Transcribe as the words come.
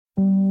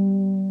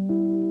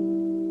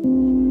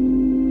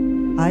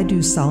I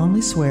do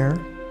solemnly swear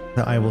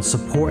that I will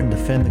support and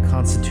defend the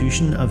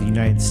Constitution of the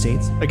United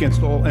States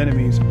against all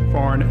enemies,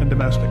 foreign and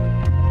domestic.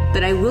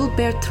 That I will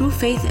bear true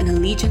faith and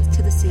allegiance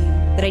to the same.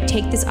 That I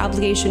take this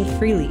obligation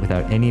freely,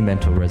 without any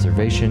mental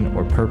reservation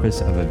or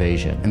purpose of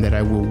evasion. And that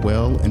I will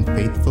well and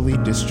faithfully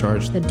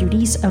discharge the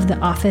duties of the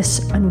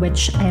office on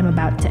which I am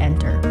about to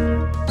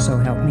enter. So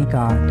help me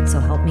God. So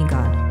help me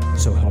God.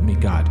 So help me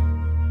God.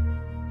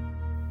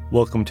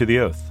 Welcome to The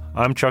Oath.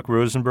 I'm Chuck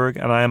Rosenberg,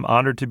 and I am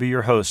honored to be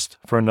your host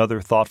for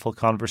another thoughtful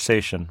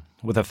conversation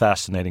with a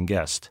fascinating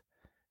guest.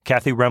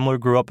 Kathy Ruemmler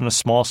grew up in a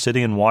small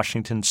city in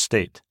Washington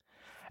state.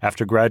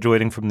 After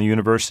graduating from the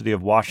University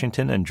of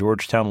Washington and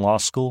Georgetown Law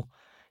School,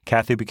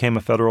 Kathy became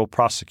a federal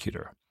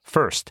prosecutor,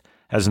 first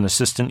as an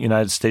assistant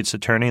United States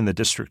attorney in the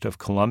District of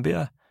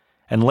Columbia,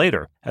 and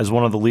later as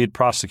one of the lead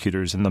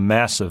prosecutors in the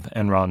massive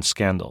Enron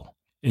scandal.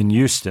 In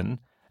Houston,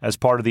 as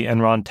part of the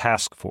Enron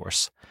task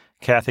force,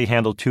 Kathy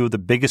handled two of the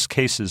biggest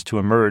cases to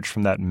emerge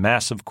from that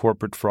massive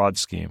corporate fraud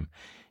scheme,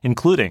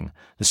 including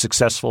the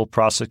successful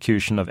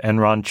prosecution of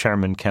Enron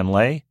chairman Ken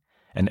Lay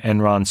and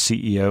Enron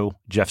CEO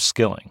Jeff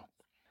Skilling.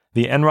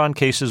 The Enron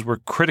cases were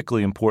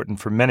critically important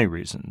for many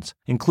reasons,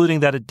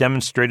 including that it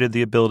demonstrated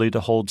the ability to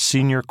hold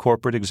senior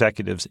corporate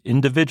executives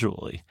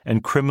individually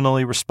and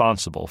criminally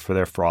responsible for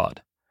their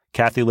fraud.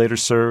 Kathy later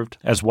served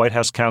as White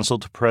House counsel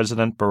to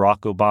President Barack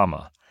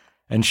Obama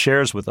and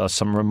shares with us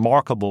some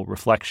remarkable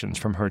reflections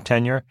from her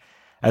tenure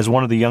as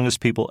one of the youngest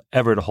people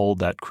ever to hold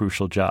that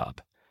crucial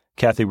job.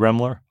 Kathy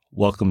Ruemmler,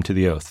 welcome to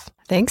The Oath.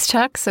 Thanks,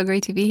 Chuck. So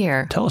great to be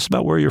here. Tell us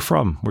about where you're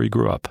from, where you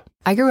grew up.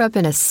 I grew up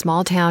in a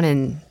small town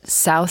in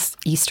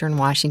southeastern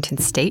Washington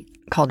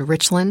state called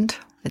Richland.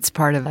 It's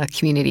part of a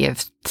community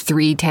of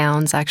 3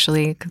 towns,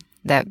 actually,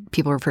 that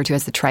people refer to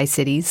as the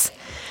Tri-Cities.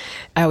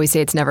 I always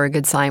say it's never a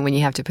good sign when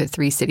you have to put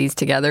 3 cities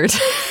together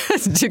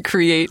to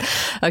create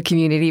a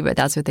community, but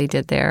that's what they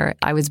did there.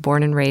 I was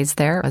born and raised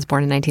there. I was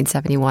born in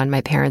 1971. My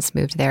parents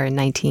moved there in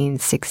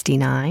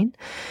 1969.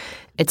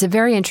 It's a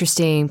very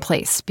interesting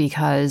place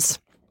because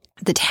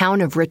the town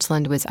of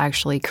Richland was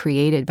actually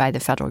created by the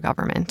federal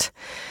government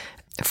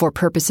for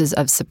purposes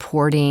of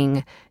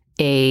supporting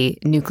a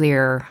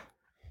nuclear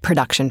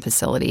production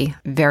facility,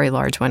 very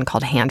large one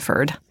called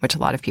Hanford, which a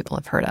lot of people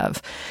have heard of.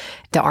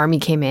 The Army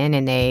came in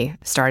and they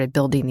started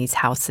building these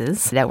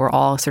houses that were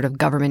all sort of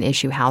government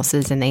issue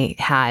houses, and they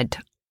had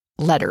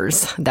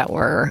letters that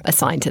were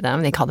assigned to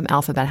them. They called them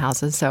alphabet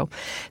houses. So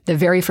the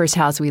very first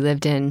house we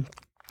lived in,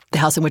 the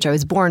house in which I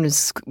was born,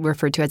 was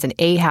referred to as an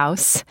A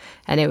house,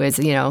 and it was,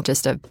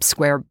 just a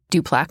square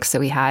duplex.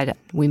 So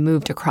we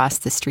moved across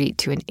the street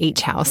to an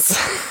H house,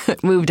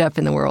 moved up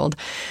in the world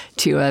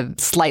to a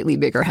slightly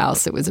bigger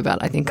house. It was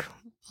about, I think,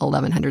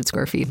 1,100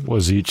 square feet.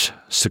 Was each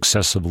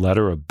successive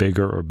letter a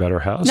bigger or better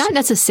house? Not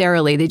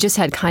necessarily. They just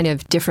had kind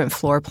of different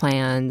floor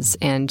plans,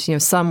 and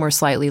some were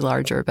slightly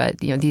larger, but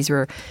these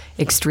were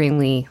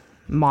extremely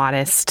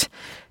modest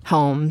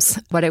homes.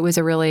 But it was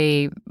a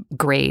really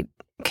great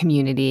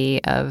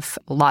community of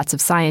lots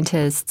of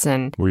scientists.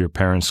 And were your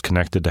parents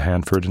connected to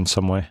Hanford in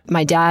some way?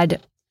 My dad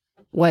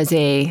was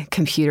a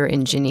computer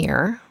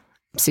engineer,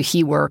 so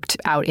he worked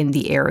out in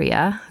the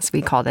area, as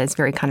we call it. It's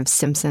very kind of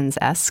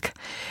Simpsons-esque.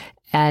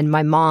 And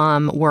my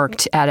mom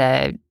worked at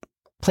a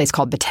place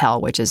called Battelle,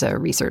 which is a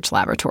research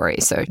laboratory.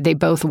 So they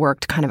both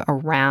worked kind of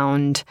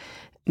around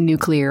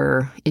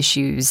nuclear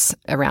issues,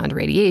 around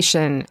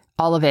radiation.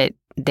 All of it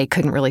they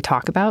couldn't really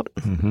talk about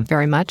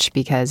very much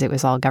because it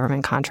was all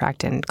government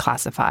contract and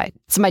classified.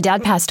 So my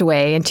dad passed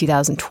away in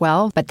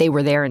 2012, but they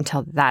were there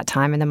until that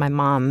time. And then my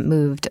mom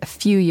moved a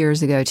few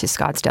years ago to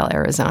Scottsdale,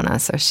 Arizona.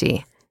 So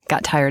she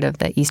got tired of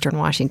the Eastern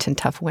Washington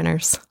tough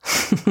winters.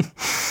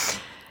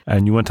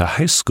 And you went to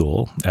high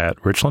school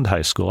at Richland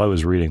High School. I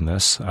was reading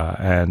this,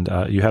 and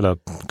you had a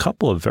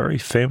couple of very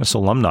famous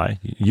alumni,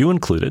 you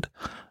included,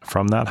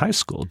 from that high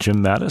school. Jim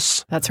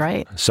Mattis. That's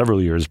right.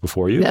 Several years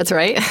before you. That's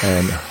right.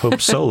 And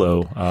Hope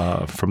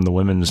Solo from the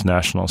women's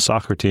national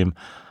soccer team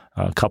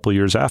a couple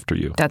years after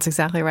you. That's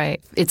exactly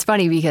right. It's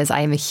funny because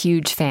I am a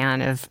huge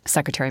fan of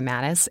Secretary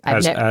Mattis.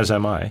 As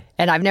am I.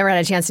 And I've never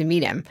had a chance to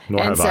meet him.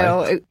 Nor have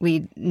I.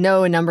 We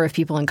know a number of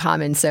people in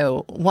common.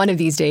 So one of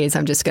these days,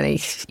 I'm just going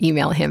to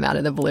email him out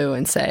of the blue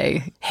and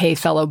say, hey,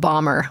 fellow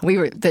bomber.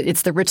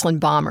 It's the Richland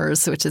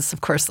Bombers, which is,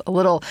 of course, a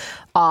little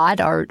odd.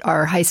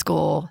 Our high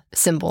school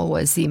symbol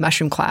was the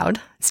mushroom cloud.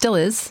 Still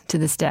is to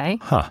this day.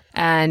 Huh.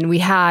 And we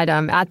had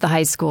at the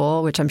high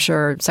school, which I'm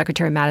sure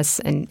Secretary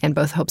Mattis and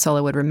both Hope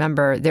Solo would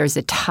remember, there's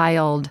a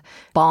tiled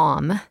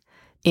bomb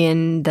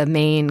in the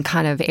main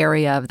kind of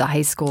area of the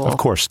high school. Of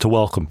course, to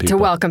welcome people.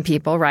 To welcome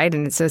people, right?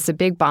 And so it's a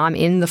big bomb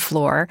in the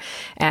floor.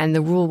 And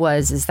the rule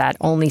is that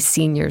only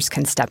seniors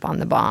can step on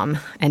the bomb.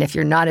 And if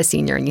you're not a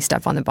senior and you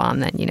step on the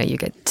bomb, then, you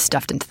get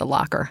stuffed into the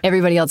locker.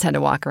 Everybody else had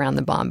to walk around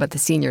the bomb, but the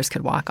seniors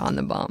could walk on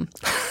the bomb.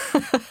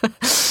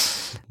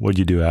 What did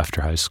you do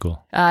after high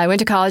school? I went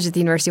to college at the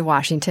University of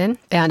Washington,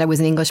 and I was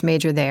an English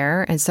major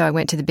there. And so I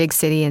went to the big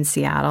city in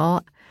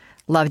Seattle,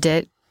 loved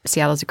it.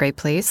 Seattle's a great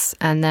place.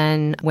 And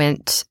then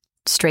went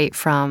straight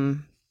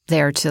from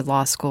there to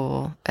law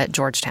school at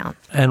Georgetown.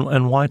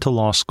 And why to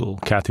law school?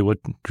 Kathy, what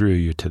drew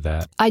you to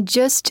that? I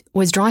just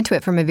was drawn to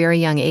it from a very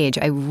young age.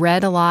 I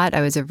read a lot. I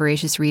was a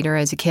voracious reader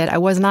as a kid. I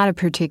was not a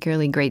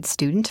particularly great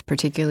student,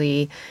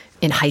 particularly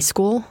in high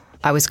school.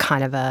 I was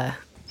kind of a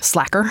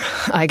slacker,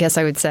 I guess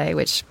I would say,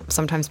 which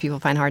sometimes people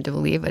find hard to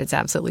believe, but it's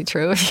absolutely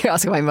true. If you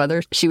ask my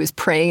mother, she was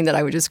praying that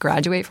I would just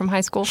graduate from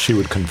high school. She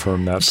would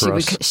confirm that for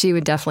us. She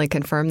would definitely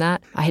confirm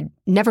that. I had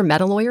never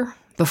met a lawyer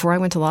before I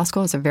went to law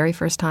school. It was the very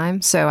first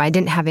time, so I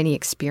didn't have any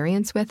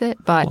experience with it.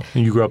 But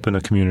you grew up in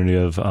a community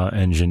of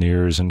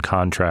engineers and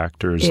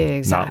contractors.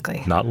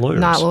 Exactly. Not lawyers.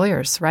 Not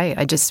lawyers, right.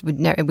 I just we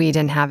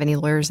didn't have any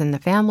lawyers in the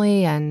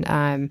family.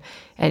 And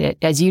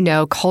as you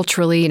know,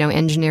 culturally,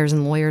 engineers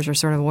and lawyers are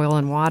sort of oil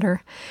and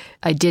water.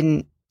 I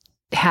didn't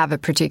have a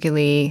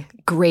particularly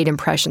great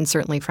impression,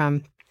 certainly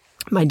from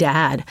my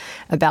dad,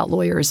 about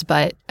lawyers.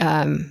 But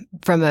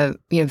from a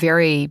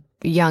very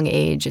young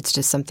age, it's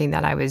just something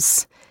that I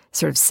was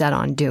sort of set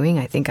on doing.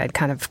 I think I'd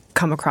kind of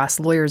come across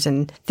lawyers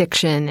in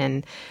fiction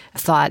and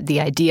thought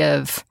the idea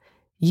of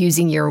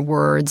using your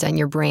words and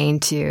your brain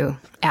to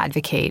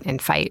advocate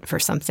and fight for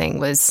something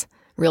was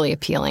really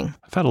appealing.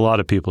 I've had a lot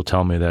of people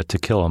tell me that To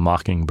Kill a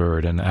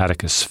Mockingbird and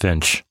Atticus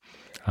Finch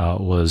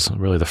was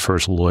really the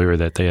first lawyer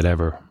that they had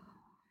ever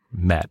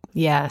met.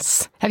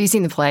 Yes. Have you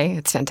seen the play?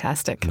 It's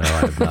fantastic. No, I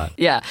have not.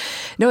 Yeah.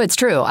 No, it's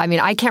true. I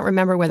mean, I can't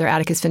remember whether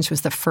Atticus Finch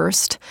was the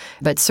first,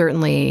 but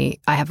certainly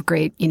I have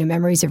great,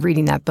 memories of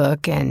reading that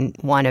book and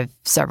one of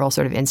several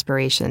sort of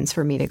inspirations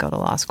for me to go to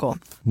law school.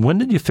 When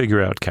did you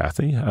figure out,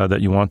 Kathy, that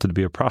you wanted to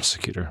be a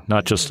prosecutor?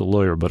 Not just a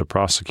lawyer, but a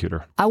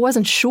prosecutor? I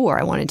wasn't sure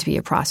I wanted to be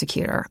a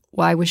prosecutor.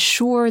 Well, I was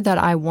sure that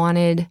I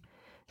wanted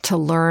to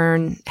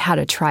learn how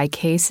to try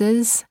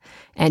cases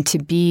and to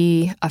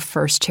be a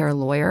first-chair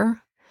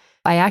lawyer.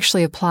 I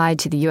actually applied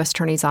to the U.S.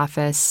 Attorney's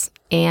Office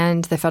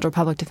and the Federal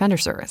Public Defender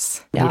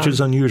Service. Which is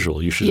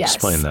unusual. You should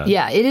explain that.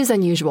 Yeah, it is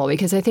unusual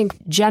because I think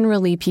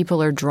generally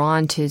people are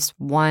drawn to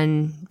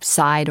one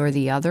side or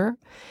the other.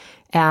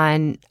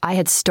 And I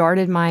had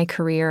started my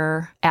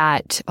career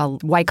at a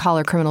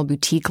white-collar criminal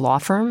boutique law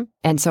firm.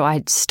 And so I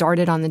had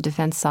started on the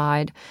defense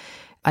side.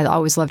 I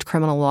always loved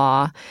criminal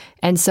law.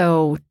 And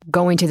so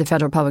going to the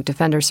Federal Public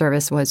Defender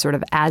Service was sort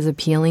of as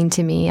appealing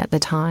to me at the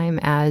time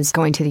as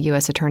going to the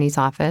U.S. Attorney's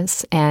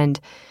Office. And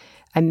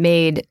I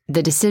made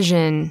the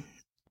decision,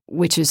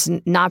 which is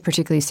not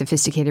particularly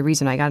sophisticated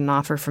reason. I got an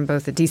offer from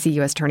both the D.C.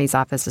 U.S. Attorney's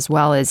Office as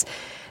well as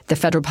the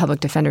Federal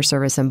Public Defender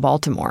Service in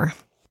Baltimore.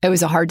 It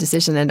was a hard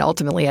decision, and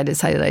ultimately I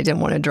decided I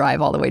didn't want to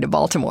drive all the way to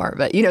Baltimore.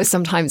 But,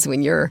 sometimes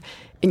when you're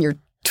in your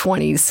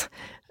 20s,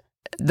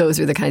 those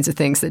are the kinds of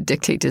things that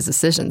dictate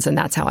decisions, and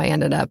that's how I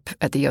ended up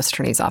at the U.S.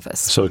 Attorney's Office.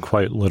 So it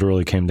quite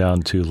literally came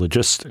down to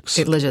logistics.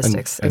 And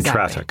exactly.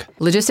 Traffic.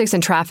 Logistics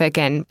and traffic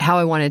and how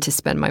I wanted to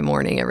spend my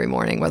morning every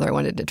morning, whether I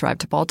wanted to drive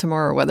to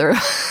Baltimore or whether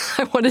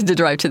I wanted to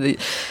drive to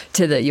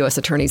the U.S.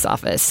 Attorney's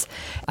Office.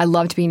 I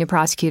loved being a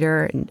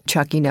prosecutor. And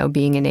Chuck,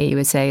 being an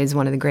AUSA is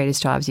one of the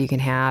greatest jobs you can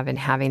have, and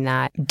having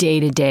that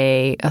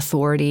day-to-day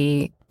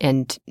authority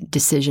and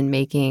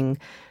decision-making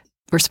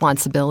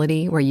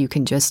responsibility where you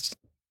can just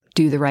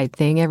do the right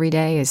thing every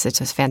day is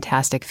such a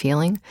fantastic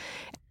feeling,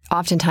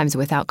 oftentimes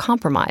without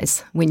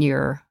compromise when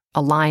you're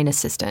a line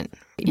assistant.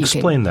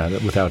 Explain that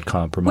without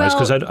compromise,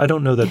 because I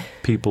don't know that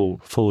people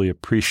fully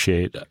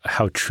appreciate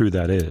how true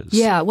that is.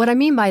 Yeah, what I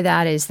mean by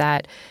that is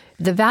that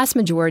the vast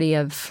majority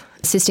of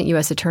assistant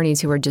U.S.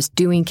 attorneys who are just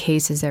doing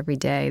cases every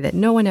day that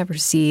no one ever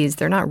sees,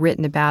 they're not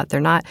written about, they're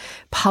not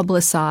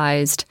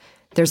publicized.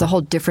 There's a whole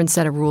different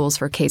set of rules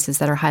for cases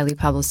that are highly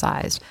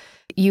publicized.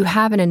 You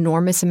have an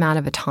enormous amount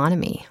of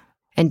autonomy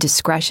and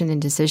discretion in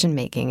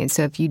decision-making. And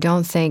so if you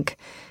don't think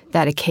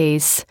that a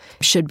case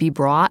should be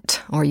brought,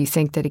 or you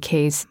think that a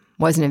case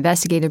wasn't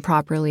investigated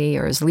properly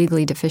or is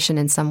legally deficient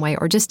in some way,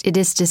 or just it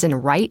just isn't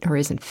right or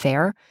isn't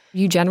fair,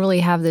 you generally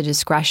have the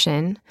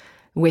discretion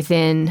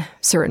within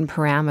certain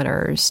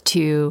parameters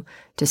to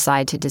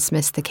decide to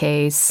dismiss the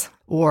case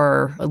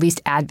or at least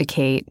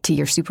advocate to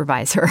your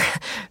supervisor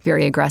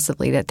very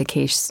aggressively that the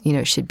case,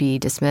 should be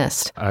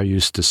dismissed. I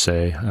used to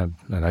say, and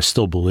I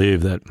still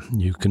believe, that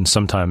you can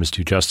sometimes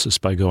do justice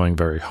by going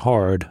very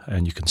hard,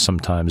 and you can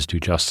sometimes do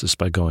justice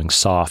by going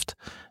soft,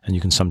 and you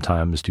can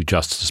sometimes do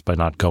justice by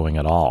not going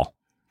at all.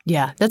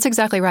 Yeah, that's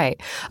exactly right.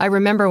 I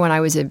remember when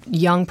I was a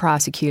young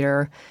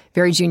prosecutor,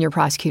 very junior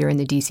prosecutor in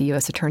the D.C.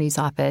 U.S. Attorney's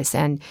Office,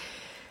 and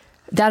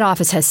that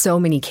office has so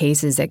many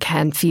cases that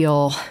can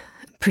feel,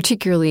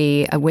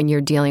 particularly when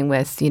you're dealing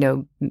with,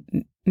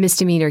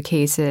 misdemeanor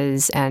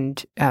cases.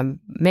 And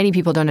many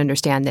people don't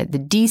understand that the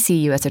D.C.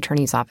 U.S.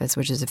 Attorney's Office,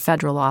 which is a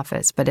federal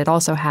office, but it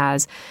also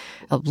has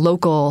a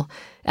local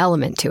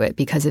element to it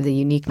because of the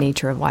unique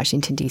nature of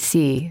Washington,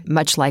 D.C.,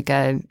 much like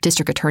a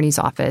district attorney's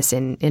office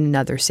in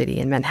another city,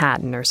 in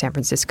Manhattan or San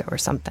Francisco or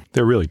something.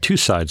 There are really two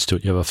sides to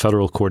it. You have a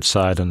federal court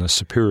side and a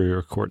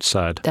superior court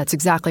side. That's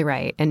exactly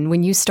right. And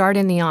when you start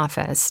in the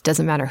office,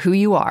 doesn't matter who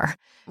you are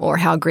or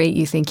how great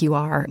you think you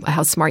are,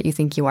 how smart you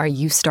think you are,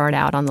 you start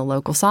out on the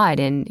local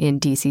side in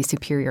D.C.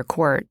 Superior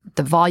Court.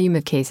 The volume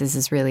of cases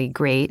is really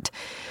great.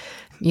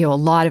 a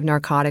lot of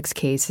narcotics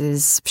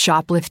cases,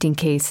 shoplifting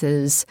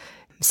cases,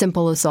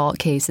 simple assault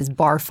cases,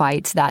 bar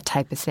fights, that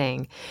type of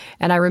thing.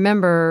 And I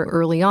remember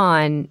early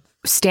on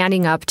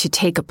standing up to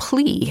take a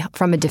plea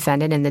from a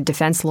defendant, and the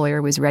defense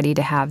lawyer was ready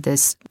to have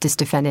this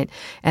defendant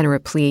enter a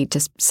plea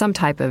to some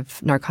type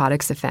of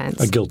narcotics offense.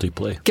 A guilty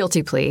plea.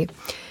 Guilty plea.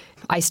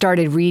 I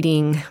started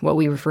reading what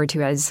we refer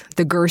to as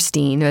the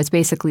Gerstein. It's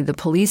basically the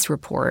police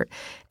report,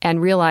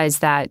 and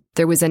realized that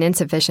there was an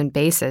insufficient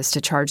basis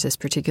to charge this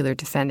particular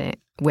defendant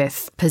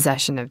with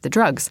possession of the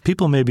drugs.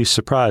 People may be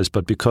surprised,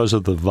 but because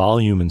of the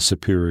volume in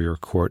Superior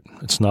Court,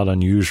 it's not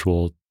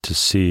unusual to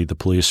see the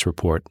police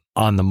report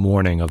on the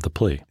morning of the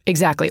plea.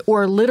 Exactly.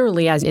 Or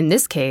literally, as in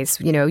this case,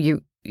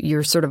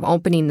 you're sort of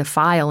opening the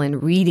file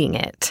and reading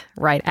it,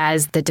 right,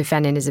 as the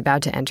defendant is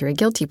about to enter a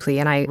guilty plea.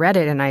 And I read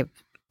it and I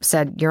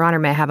said, Your Honor,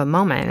 may I have a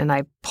moment? And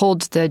I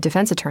pulled the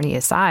defense attorney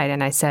aside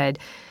and I said,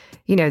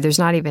 there's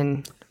not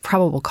even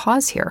probable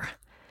cause here.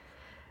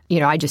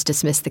 I just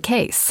dismissed the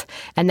case.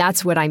 And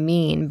that's what I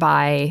mean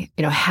by,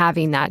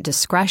 having that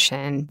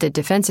discretion. The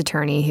defense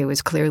attorney, who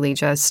was clearly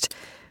just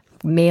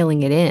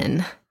mailing it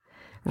in,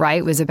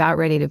 right, was about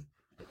ready to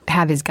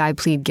have his guy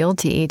plead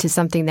guilty to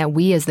something that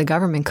we as the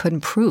government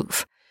couldn't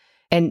prove.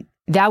 And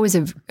that was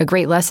a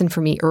great lesson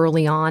for me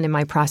early on in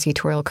my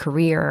prosecutorial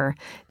career.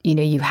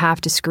 You have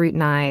to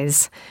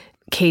scrutinize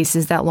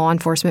cases that law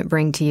enforcement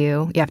bring to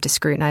you. You have to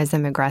scrutinize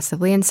them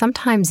aggressively. And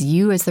sometimes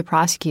you as the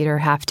prosecutor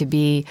have to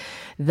be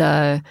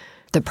the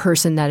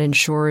person that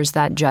ensures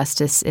that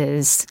justice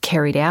is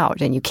carried out.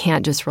 And you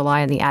can't just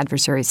rely on the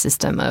adversary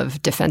system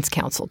of defense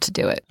counsel to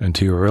do it. And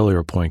to your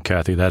earlier point,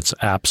 Kathy, that's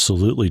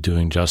absolutely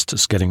doing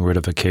justice, getting rid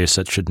of a case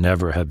that should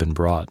never have been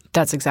brought.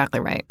 That's exactly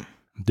right.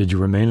 Did you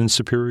remain in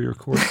Superior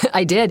Court?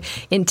 I did,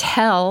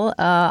 until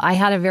I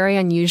had a very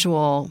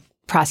unusual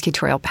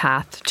prosecutorial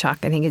path, Chuck.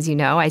 I think, as you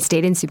know, I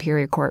stayed in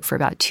Superior Court for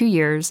about 2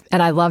 years,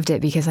 and I loved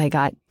it because I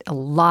got a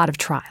lot of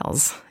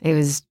trials. It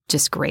was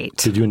just great.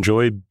 Did you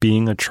enjoy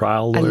being a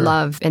trial lawyer? I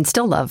love and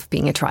still love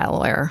being a trial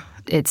lawyer.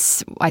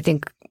 It's, I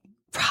think,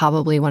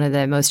 probably one of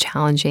the most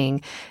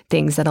challenging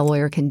things that a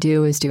lawyer can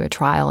do is do a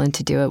trial, and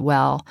to do it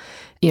well.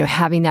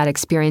 Having that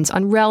experience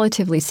on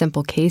relatively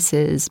simple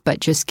cases, but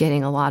just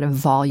getting a lot of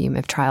volume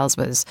of trials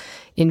was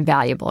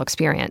invaluable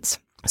experience.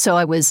 So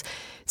I was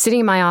sitting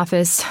in my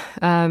office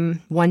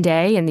one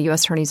day in the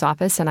U.S. Attorney's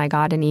office, and I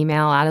got an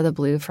email out of the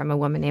blue from a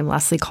woman named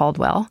Leslie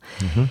Caldwell,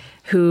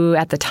 who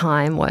at the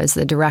time was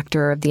the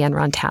director of the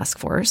Enron Task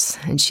Force.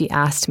 And she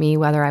asked me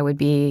whether I would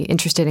be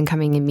interested in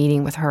coming and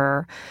meeting with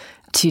her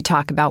to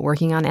talk about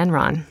working on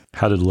Enron.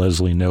 How did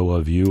Leslie know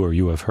of you or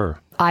you of her?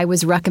 I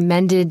was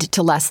recommended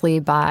to Leslie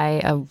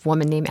by a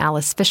woman named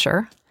Alice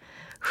Fisher,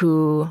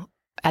 who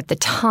at the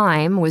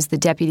time was the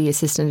Deputy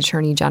Assistant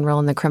Attorney General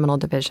in the Criminal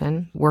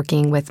Division,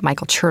 working with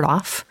Michael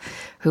Chertoff,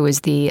 who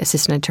was the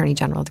Assistant Attorney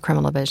General of the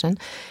Criminal Division.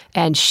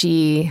 And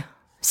she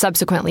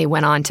subsequently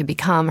went on to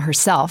become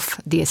herself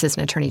the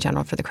Assistant Attorney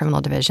General for the Criminal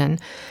Division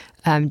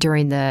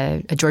during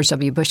the George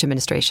W. Bush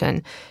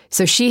administration.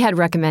 So she had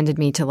recommended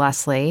me to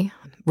Leslie,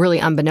 really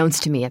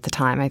unbeknownst to me at the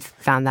time. I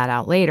found that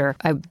out later.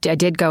 I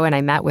did go and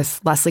I met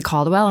with Leslie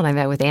Caldwell, and I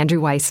met with Andrew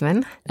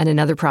Weissman and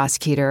another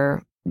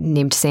prosecutor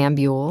named Sam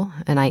Buell,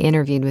 and I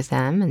interviewed with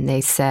them, and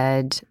they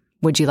said,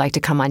 would you like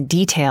to come on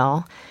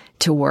detail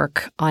to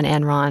work on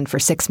Enron for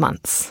 6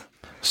 months?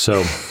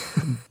 So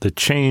the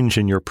change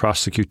in your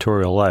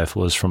prosecutorial life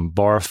was from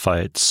bar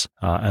fights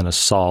and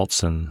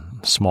assaults and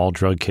small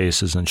drug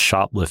cases and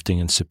shoplifting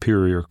in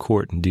Superior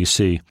Court in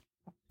D.C.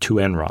 to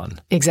Enron.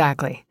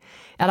 Exactly.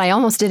 And I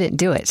almost didn't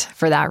do it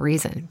for that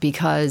reason,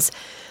 because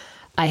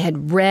I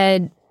had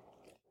read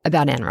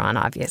about Enron,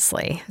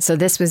 obviously. So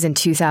this was in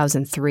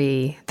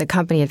 2003. The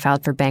company had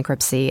filed for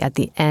bankruptcy at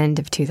the end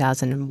of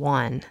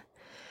 2001.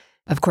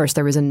 Of course,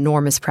 there was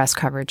enormous press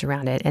coverage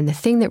around it. And the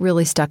thing that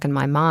really stuck in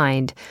my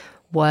mind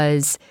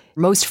was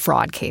most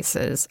fraud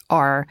cases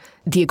are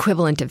the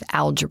equivalent of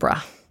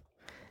algebra.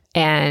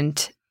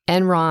 And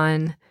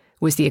Enron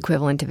was the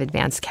equivalent of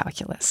advanced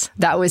calculus.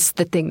 That was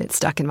the thing that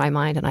stuck in my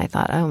mind. And I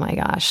thought, oh my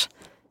gosh,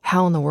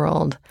 how in the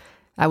world?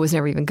 I was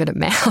never even good at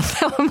math.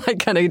 How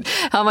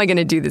am I going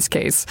to do this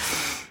case?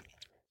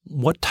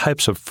 What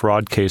types of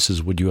fraud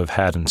cases would you have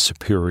had in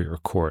Superior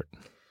Court?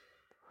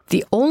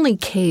 The only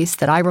case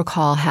that I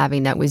recall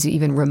having that was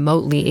even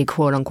remotely a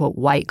quote-unquote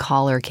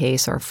white-collar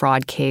case or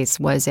fraud case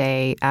was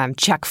a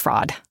check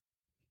fraud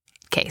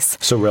case.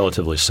 So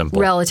relatively simple.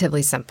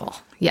 Relatively simple.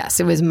 Yes,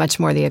 it was much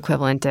more the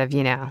equivalent of,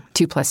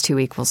 2 +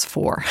 2 =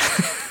 4.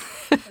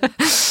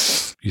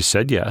 You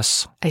said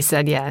yes. I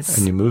said yes.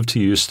 And you moved to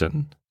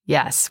Houston.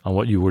 Yes. On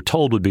what you were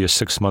told would be a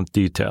 6-month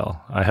detail.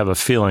 I have a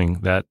feeling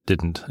that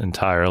didn't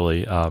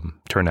entirely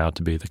turn out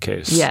to be the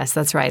case. Yes,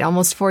 that's right.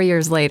 Almost 4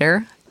 years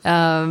later.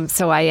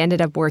 So I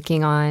ended up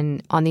working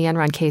on the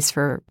Enron case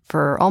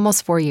for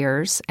almost 4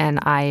 years, and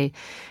I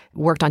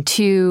worked on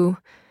 2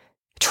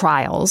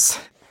 trials.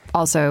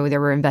 Also,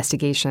 there were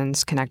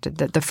investigations connected.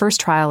 The first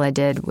trial I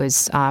did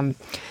was a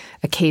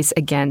case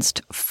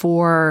against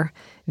 4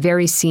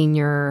 very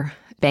senior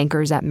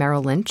bankers at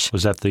Merrill Lynch.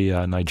 Was that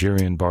the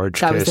Nigerian barge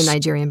case? That was the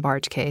Nigerian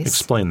barge case.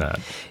 Explain that.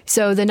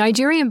 So the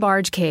Nigerian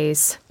barge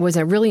case was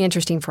a really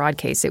interesting fraud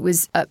case. It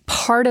was a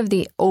part of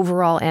the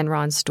overall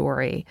Enron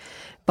story,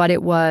 but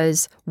it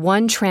was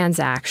one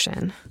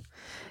transaction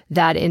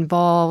that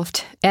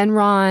involved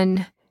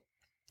Enron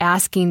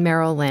asking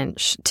Merrill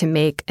Lynch to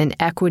make an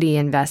equity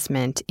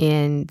investment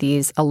in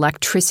these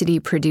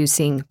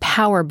electricity-producing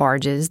power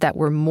barges that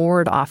were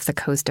moored off the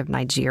coast of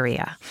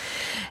Nigeria.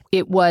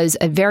 It was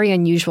a very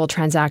unusual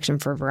transaction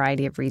for a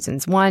variety of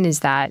reasons. One is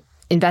that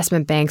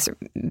investment banks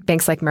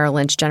like Merrill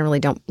Lynch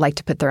generally don't like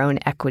to put their own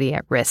equity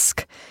at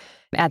risk.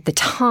 At the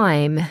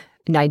time,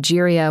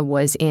 Nigeria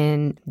was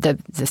in the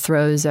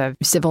throes of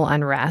civil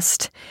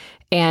unrest,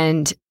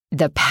 and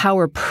the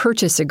power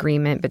purchase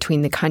agreement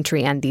between the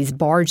country and these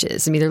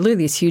barges, I mean, they're literally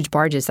these huge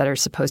barges that are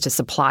supposed to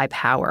supply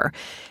power,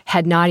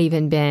 had not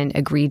even been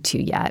agreed to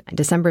yet. In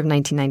December of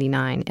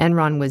 1999,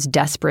 Enron was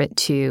desperate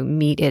to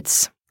meet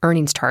its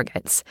earnings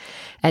targets.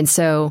 And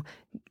so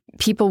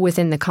people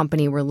within the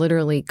company were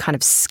literally kind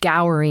of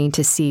scouring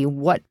to see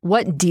what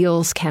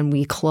deals can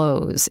we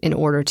close in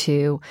order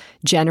to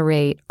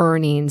generate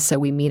earnings so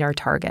we meet our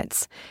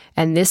targets.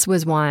 And this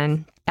was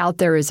one out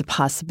there as a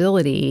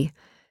possibility.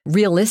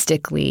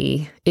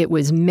 Realistically, it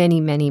was many,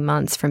 many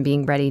months from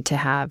being ready to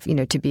have,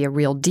 to be a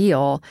real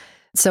deal.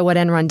 So what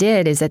Enron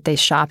did is that they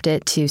shopped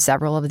it to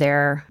several of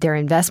their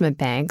investment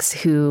banks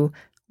who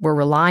were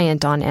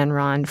reliant on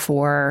Enron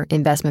for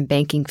investment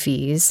banking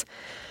fees.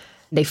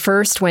 They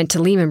first went to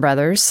Lehman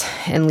Brothers,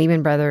 and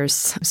Lehman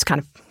Brothers, it's kind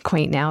of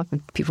quaint now,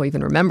 people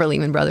even remember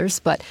Lehman Brothers,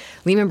 but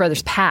Lehman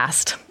Brothers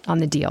passed on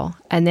the deal.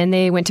 And then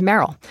they went to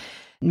Merrill.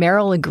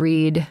 Merrill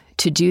agreed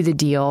to do the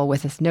deal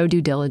with no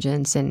due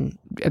diligence in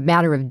a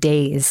matter of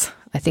days.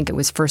 I think it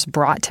was first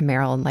brought to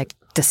Merrill in like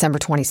December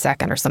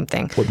 22nd or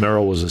something. What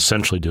Merrill was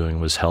essentially doing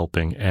was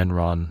helping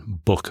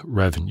Enron book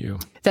revenue.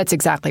 That's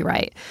exactly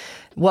right.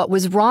 What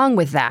was wrong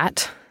with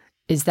that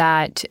is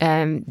that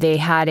they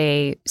had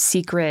a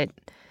secret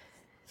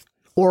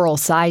oral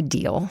side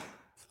deal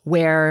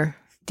where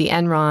the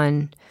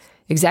Enron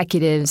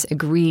executives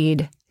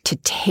agreed to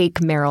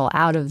take Merrill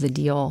out of the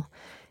deal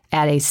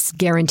at a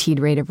guaranteed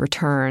rate of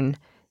return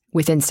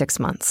within 6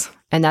 months.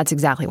 And that's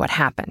exactly what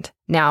happened.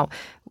 Now,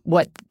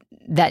 what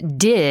that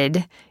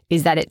did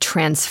is that it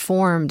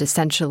transformed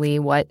essentially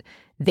what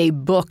they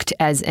booked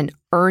as an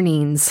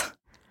earnings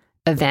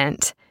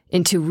event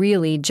into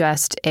really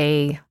just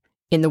in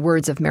the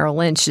words of Merrill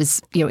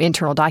Lynch's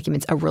internal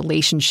documents, a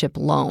relationship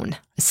loan.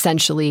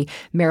 Essentially,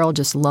 Merrill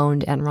just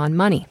loaned Enron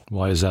money.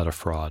 Why is that a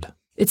fraud?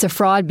 It's a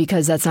fraud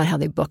because that's not how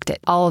they booked it.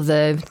 All of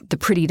the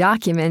pretty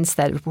documents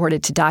that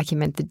purported to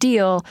document the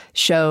deal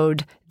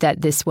showed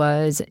that this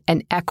was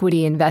an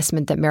equity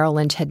investment that Merrill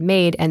Lynch had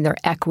made, and their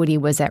equity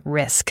was at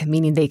risk,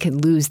 meaning they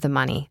could lose the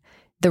money.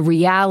 The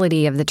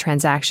reality of the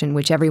transaction,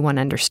 which everyone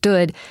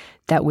understood,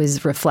 that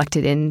was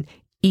reflected in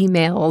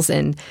emails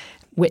and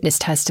witness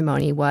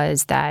testimony,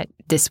 was that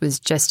this was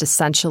just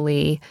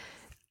essentially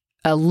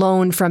a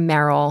loan from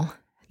Merrill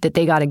that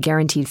they got a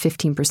guaranteed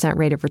 15%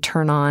 rate of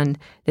return on,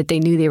 that they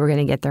knew they were going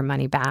to get their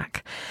money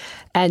back.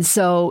 And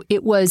so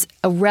it was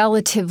a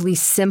relatively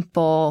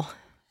simple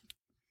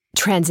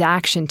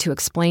transaction to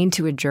explain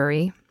to a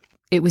jury.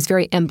 It was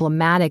very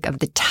emblematic of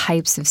the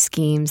types of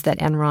schemes that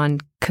Enron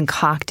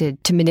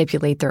concocted to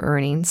manipulate their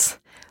earnings.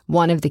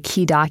 One of the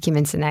key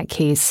documents in that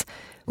case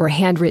were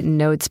handwritten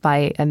notes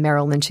by a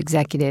Merrill Lynch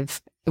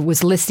executive. It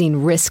was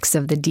listing risks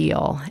of the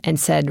deal and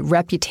said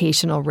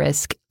reputational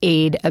risk,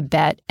 aid,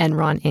 abet,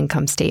 Enron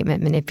income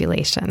statement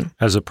manipulation.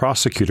 As a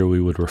prosecutor,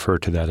 we would refer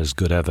to that as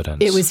good evidence.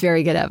 It was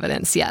very good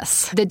evidence,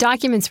 yes. The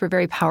documents were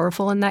very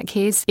powerful in that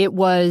case. It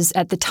was,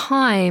 at the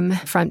time,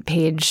 front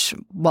page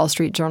Wall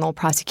Street Journal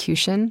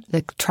prosecution.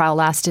 The trial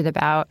lasted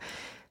about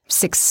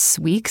 6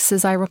 weeks,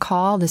 as I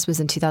recall. This was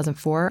in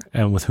 2004.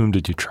 And with whom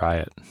did you try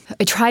it?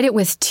 I tried it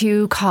with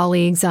two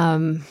colleagues,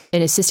 an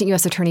assistant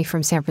U.S. attorney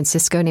from San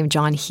Francisco named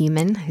John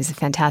Heeman. He's a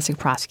fantastic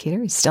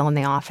prosecutor. He's still in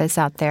the office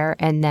out there.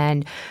 And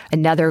then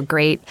another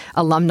great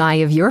alumni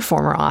of your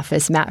former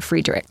office, Matt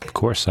Friedrich. Of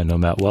course, I know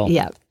Matt well.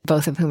 Yeah,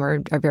 both of whom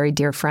are very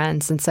dear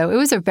friends. And so it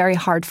was a very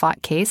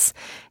hard-fought case.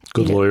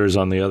 Good lawyers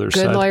on the other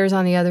side. Good lawyers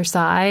on the other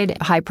side.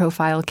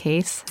 High-profile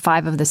case.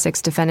 5 of the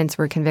 6 defendants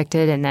were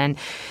convicted, and then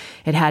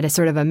it had a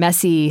sort of a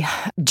messy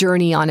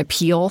journey on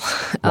appeal.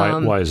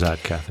 Why is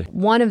that, Kathy?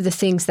 One of the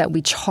things that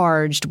we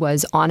charged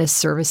was honest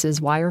services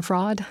wire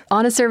fraud.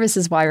 Honest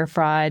services wire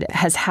fraud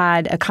has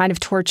had a kind of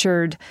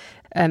tortured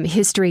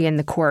history in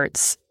the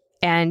courts.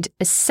 And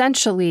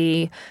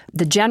essentially,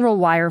 the general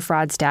wire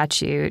fraud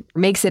statute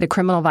makes it a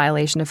criminal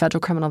violation, a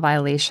federal criminal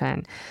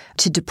violation,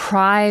 to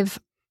deprive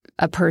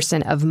a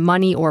person of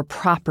money or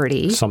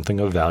property. Something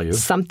of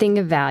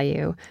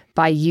value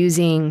by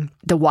using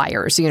the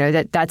wires.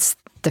 That's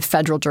the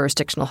federal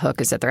jurisdictional hook,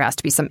 is that there has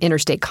to be some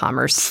interstate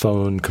commerce.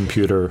 Phone,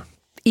 computer.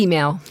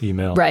 Email.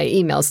 Email. Right,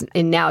 emails.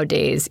 And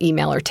nowadays,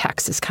 email or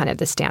text is kind of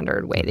the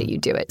standard way that you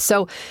do it.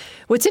 So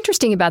what's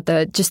interesting about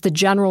the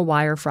general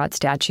wire fraud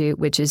statute,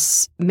 which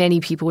is many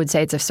people would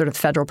say it's a sort of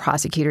federal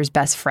prosecutor's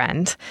best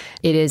friend.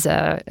 It is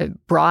a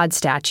broad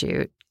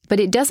statute, but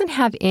it doesn't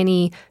have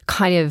any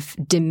kind of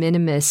de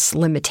minimis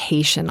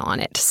limitation on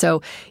it.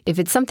 So if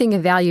it's something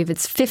of value, if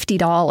it's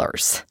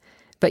 $50,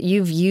 but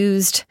you've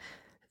used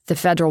the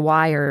federal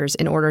wires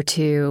in order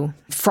to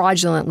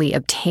fraudulently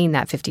obtain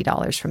that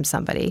 $50 from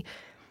somebody,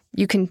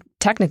 you can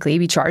technically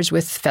be charged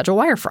with federal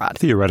wire fraud.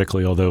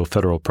 Theoretically, although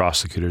federal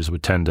prosecutors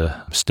would tend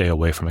to stay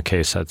away from a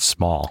case that's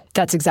small.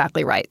 That's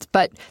exactly right.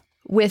 But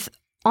with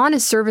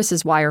honest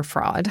services wire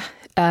fraud,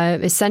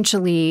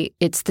 essentially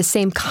it's the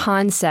same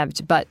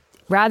concept, but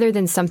rather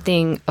than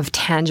something of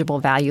tangible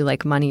value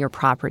like money or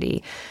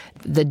property,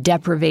 the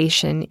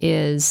deprivation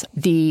is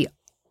the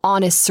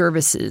honest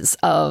services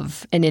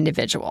of an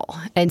individual.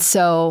 And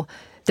so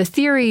the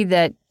theory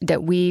that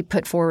we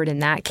put forward in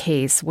that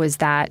case was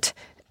that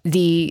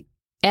the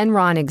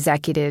Enron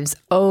executives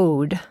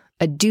owed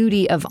a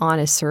duty of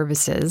honest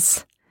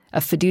services, a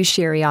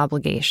fiduciary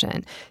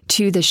obligation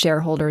to the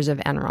shareholders of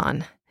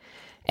Enron,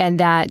 and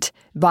that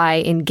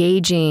by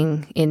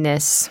engaging in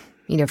this,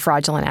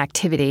 fraudulent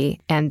activity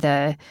and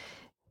the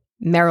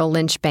Merrill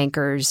Lynch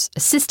bankers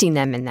assisting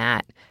them in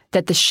that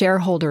the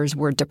shareholders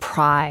were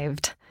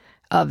deprived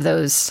of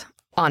those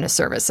honest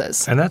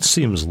services. And that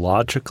seems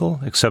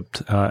logical,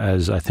 except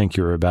as I think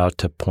you're about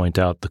to point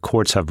out, the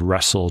courts have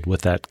wrestled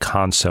with that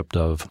concept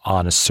of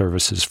honest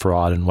services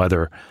fraud and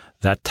whether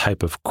that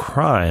type of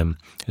crime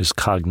is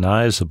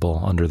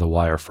cognizable under the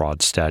wire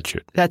fraud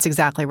statute. That's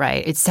exactly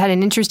right. It's had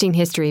an interesting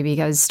history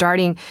because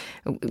starting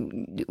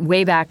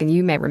way back, and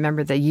you may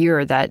remember the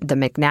year that the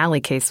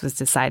McNally case was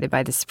decided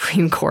by the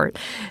Supreme Court.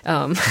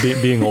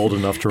 Being old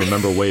enough to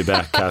remember way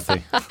back,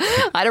 Kathy.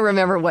 I don't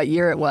remember what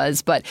year it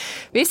was, but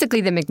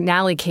basically the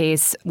McNally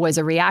case was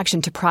a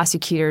reaction to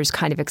prosecutors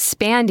kind of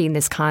expanding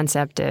this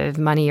concept of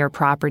money or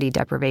property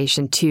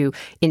deprivation to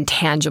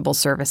intangible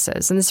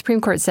services. And the Supreme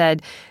Court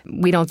said,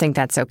 we don't think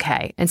that's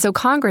okay. And so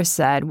Congress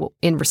said, well,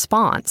 in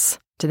response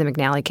to the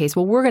McNally case,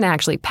 well, we're going to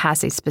actually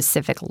pass a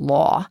specific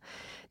law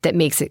that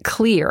makes it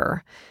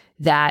clear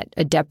that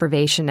a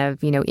deprivation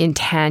of,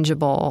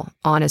 intangible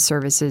honest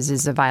services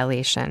is a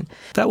violation.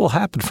 That will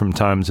happen from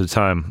time to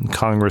time.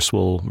 Congress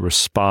will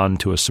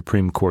respond to a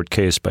Supreme Court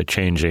case by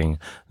changing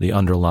the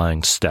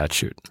underlying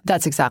statute.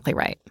 That's exactly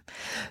right.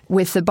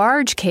 With the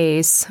barge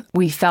case,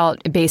 we felt,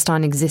 based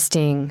on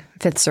existing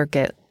Fifth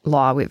Circuit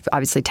law,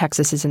 obviously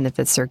Texas is in the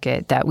Fifth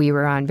Circuit, that we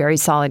were on very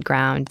solid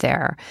ground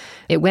there.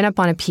 It went up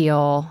on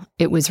appeal.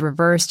 It was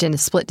reversed in a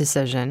split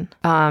decision,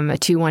 a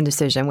 2-1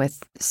 decision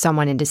with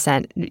someone in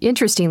dissent.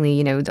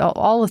 Interestingly,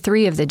 all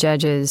three of the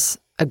judges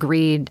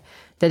agreed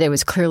that it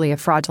was clearly a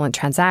fraudulent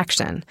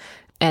transaction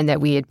and that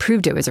we had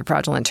proved it was a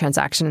fraudulent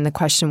transaction. And the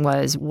question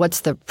was,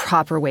 what's the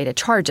proper way to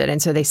charge it?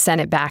 And so they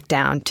sent it back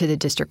down to the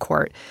district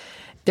court.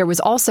 There was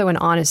also an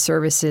honest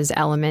services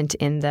element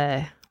in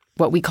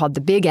what we called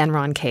the big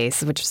Enron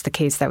case, which was the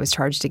case that was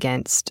charged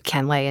against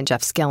Ken Lay and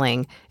Jeff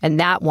Skilling. And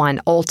that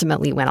one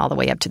ultimately went all the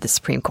way up to the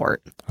Supreme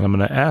Court. I'm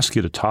going to ask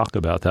you to talk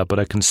about that, but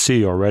I can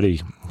see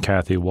already,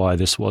 Kathy, why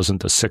this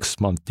wasn't a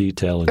 6-month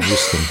detail in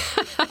Houston.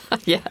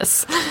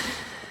 Yes.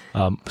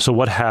 So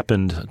what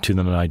happened to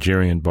the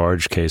Nigerian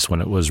barge case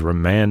when it was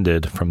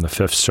remanded from the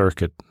Fifth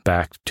Circuit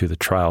back to the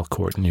trial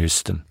court in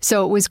Houston?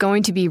 So it was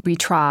going to be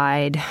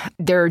retried.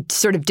 There are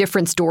sort of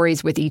different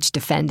stories with each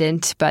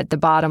defendant, but the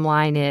bottom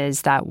line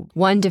is that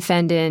one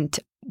defendant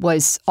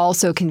was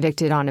also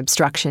convicted on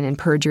obstruction and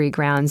perjury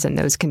grounds, and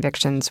those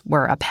convictions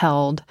were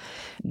upheld.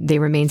 They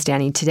remain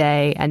standing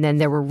today. And then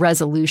there were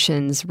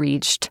resolutions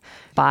reached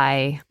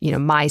by,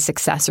 my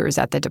successors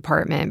at the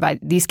department. But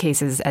these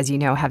cases, as you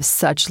know, have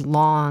such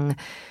long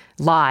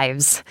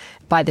lives.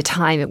 By the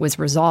time it was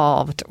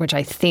resolved, which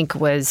I think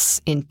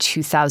was in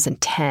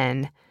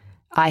 2010,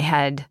 I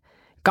had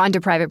gone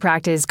to private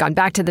practice, gone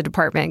back to the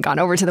department, gone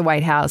over to the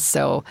White House.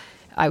 So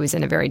I was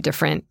in a very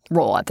different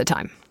role at the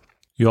time.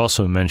 You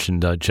also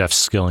mentioned Jeff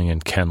Skilling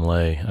and Ken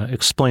Lay.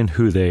 Explain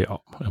who they are.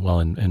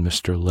 Well, in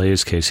Mr.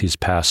 Lay's case, he's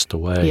passed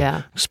away.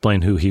 Yeah.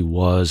 Explain who he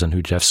was and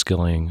who Jeff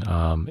Skilling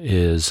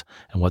is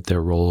and what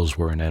their roles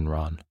were in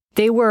Enron.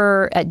 They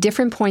were, at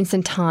different points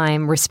in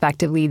time,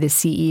 respectively, the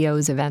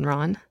CEOs of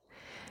Enron,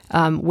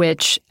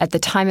 which at the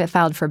time it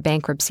filed for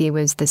bankruptcy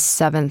was the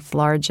 7th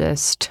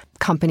largest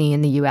company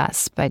in the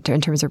U.S. but in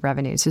terms of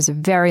revenues. It was a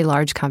very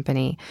large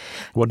company.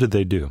 What did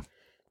they do?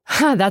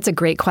 That's a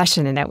great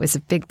question, and that was a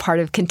big part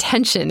of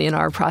contention in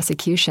our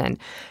prosecution.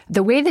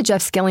 The way that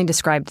Jeff Skilling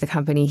described the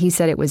company, he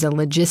said it was a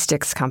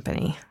logistics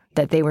company,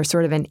 that they were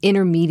sort of an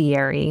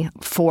intermediary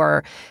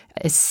for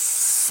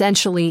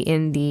essentially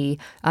in the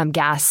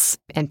gas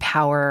and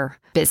power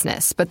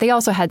business. But they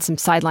also had some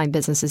sideline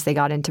businesses. They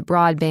got into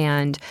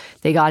broadband.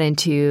 They got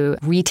into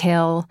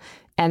retail,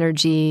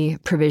 energy,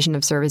 provision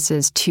of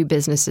services to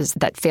businesses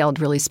that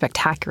failed really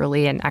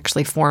spectacularly and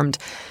actually formed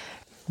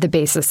the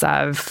basis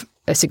of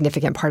a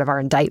significant part of our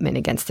indictment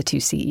against the two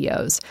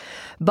CEOs.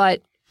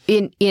 But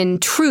In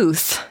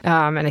truth,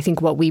 and I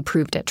think what we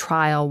proved at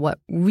trial, what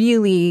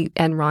really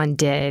Enron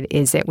did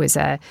is it was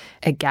a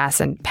gas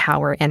and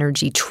power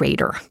energy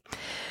trader.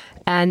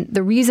 And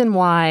the reason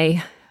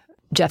why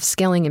Jeff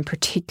Skilling in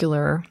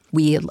particular,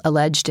 we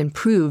alleged and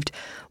proved,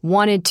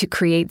 wanted to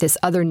create this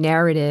other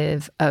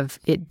narrative of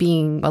it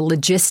being a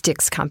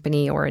logistics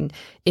company or an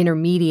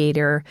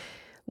intermediator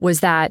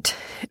was that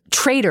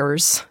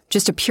traders,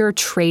 just a pure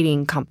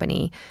trading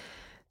company,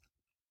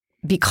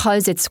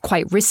 because it's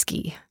quite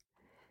risky,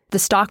 the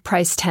stock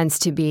price tends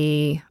to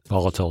be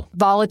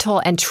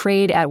volatile and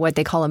trade at what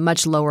they call a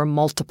much lower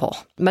multiple,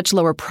 much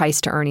lower price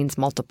to earnings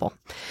multiple,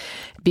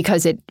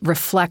 because it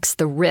reflects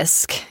the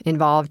risk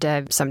involved.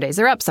 Some days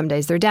they're up, some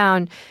days they're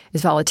down,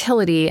 is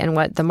volatility. And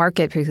what the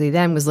market particularly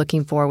then was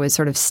looking for was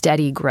sort of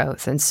steady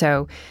growth. And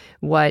so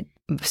what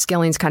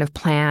Skilling's kind of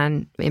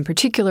plan in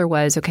particular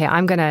was, okay,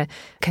 I'm going to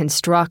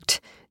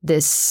construct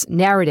this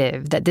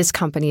narrative that this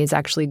company is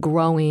actually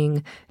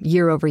growing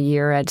year over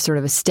year at sort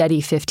of a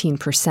steady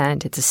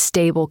 15%. It's a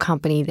stable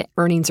company. The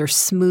earnings are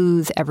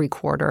smooth every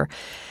quarter.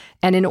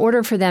 And in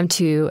order for them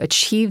to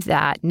achieve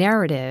that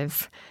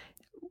narrative,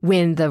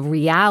 when the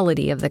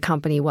reality of the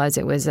company was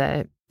it was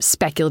a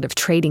speculative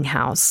trading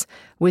house,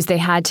 was they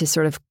had to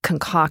sort of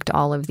concoct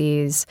all of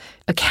these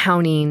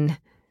accounting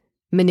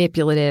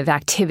manipulative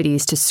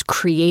activities to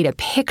create a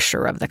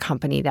picture of the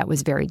company that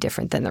was very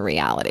different than the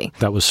reality.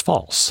 That was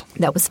false.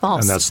 That was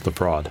false. And that's the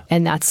fraud.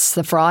 And that's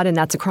the fraud, and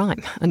that's a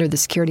crime under the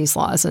securities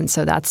laws. And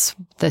so that's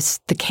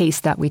the case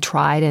that we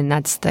tried, and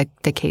that's the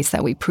case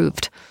that we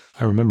proved.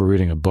 I remember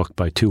reading a book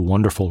by two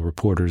wonderful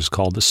reporters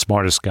called The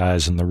Smartest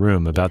Guys in the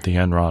Room about the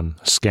Enron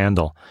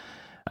scandal.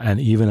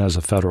 And even as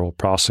a federal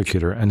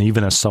prosecutor, and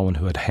even as someone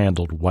who had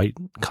handled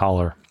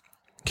white-collar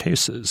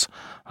cases,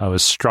 I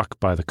was struck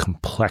by the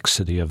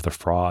complexity of the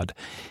fraud.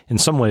 In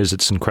some ways,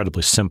 it's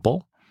incredibly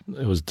simple.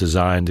 It was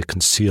designed to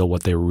conceal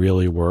what they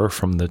really were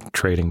from the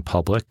trading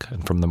public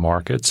and from the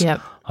markets. Yep.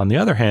 On the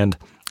other hand,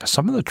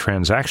 some of the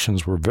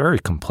transactions were very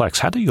complex.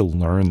 How do you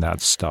learn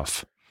that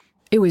stuff?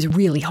 It was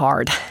really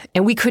hard,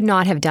 and we could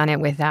not have done it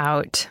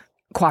without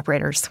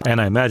cooperators. And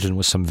I imagine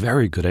with some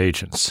very good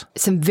agents.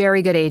 Some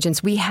very good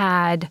agents. We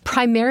had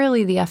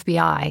primarily the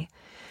FBI.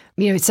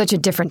 It's such a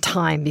different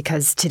time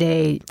because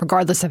today,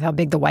 regardless of how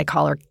big the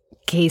white-collar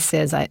case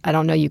is, I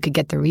don't know you could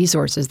get the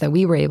resources that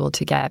we were able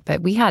to get.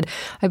 But we had,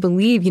 I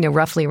believe,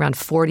 roughly around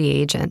 40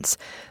 agents,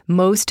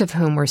 most of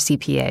whom were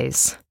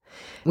CPAs.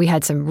 We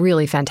had some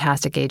really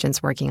fantastic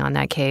agents working on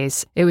that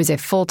case. It was a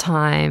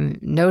full-time,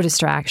 no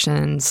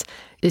distractions.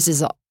 This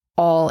is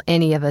all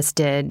any of us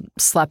did,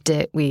 slept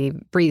it, we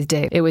breathed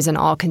it. It was an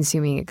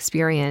all-consuming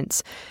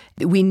experience.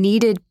 We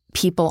needed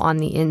people on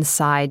the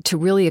inside to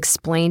really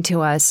explain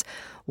to us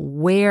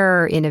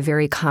where in a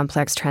very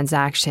complex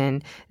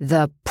transaction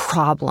the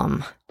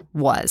problem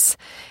was.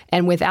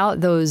 And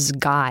without those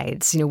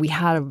guides, we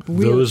had a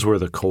really... Those were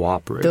the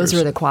cooperators. Those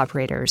were the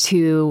cooperators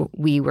who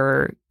we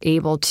were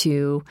able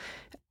to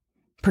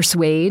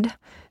persuade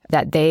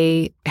that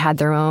they had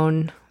their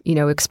own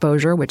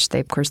exposure, which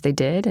of course they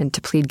did, and to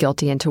plead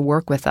guilty and to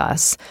work with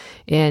us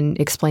in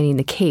explaining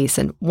the case.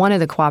 And one of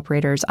the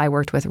cooperators I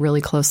worked with really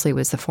closely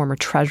was the former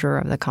treasurer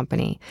of the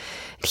company.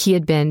 He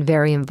had been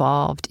very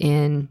involved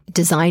in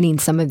designing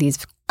some of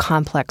these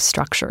complex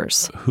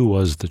structures. Who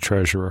was the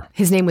treasurer?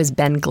 His name was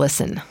Ben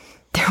Glisson.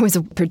 There was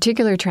a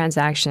particular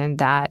transaction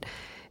that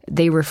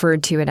they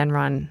referred to at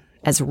Enron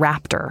as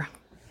Raptor.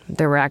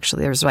 There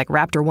was like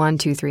Raptor 1,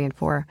 2, 3, and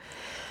 4.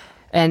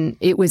 And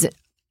it was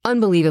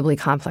unbelievably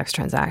complex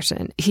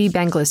transaction.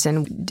 Ben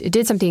Glisson,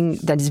 did something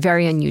that is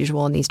very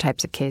unusual in these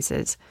types of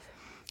cases.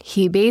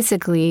 He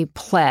basically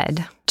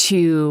pled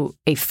to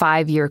a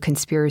 5-year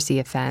conspiracy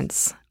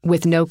offense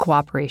with no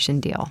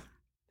cooperation deal.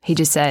 He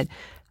just said,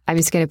 I'm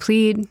just going to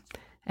plead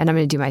and I'm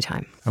going to do my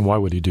time. And why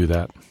would he do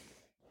that?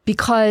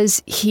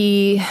 Because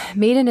he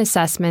made an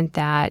assessment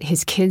that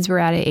his kids were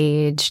at an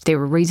age, they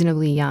were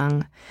reasonably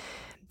young,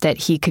 that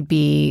he could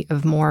be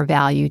of more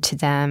value to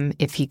them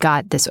if he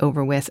got this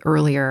over with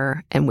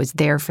earlier and was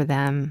there for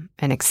them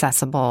and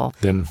accessible.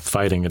 Than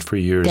fighting it for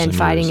years and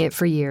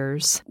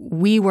years.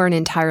 We weren't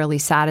entirely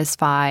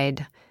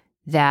satisfied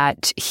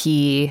that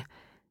he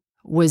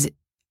was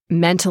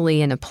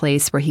mentally in a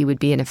place where he would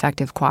be an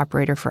effective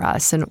cooperator for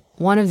us. And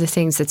one of the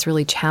things that's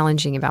really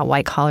challenging about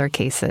white-collar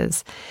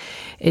cases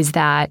is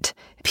that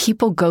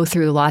people go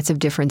through lots of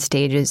different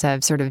stages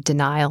of sort of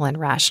denial and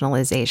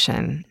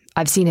rationalization.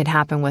 I've seen it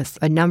happen with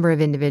a number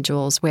of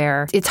individuals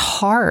where it's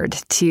hard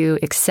to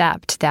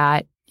accept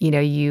that,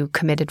 you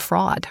committed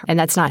fraud. And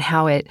that's not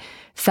how it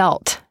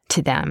felt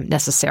to them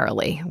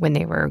necessarily when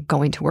they were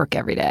going to work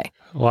every day.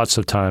 Lots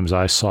of times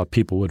I saw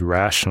people would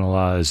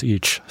rationalize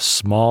each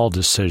small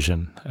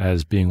decision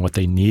as being what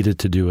they needed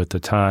to do at the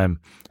time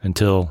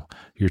until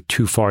you're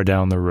too far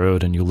down the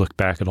road and you look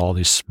back at all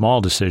these small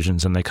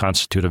decisions and they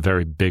constitute a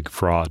very big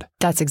fraud.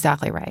 That's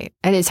exactly right.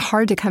 And it's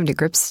hard to come to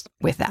grips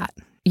with that.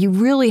 You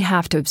really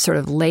have to sort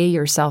of lay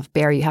yourself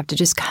bare. You have to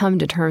just come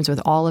to terms with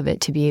all of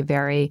it to be a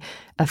very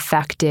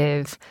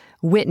effective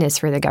witness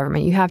for the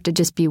government. You have to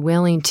just be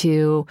willing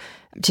to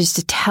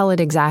tell it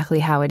exactly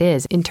how it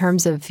is in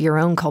terms of your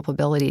own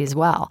culpability as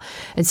well.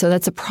 And so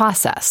that's a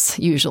process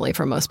usually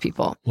for most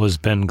people. Was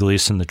Ben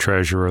Gleason, the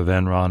treasurer of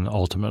Enron,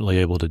 ultimately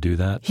able to do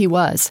that? He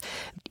was.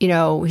 He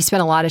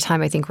spent a lot of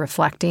time, I think,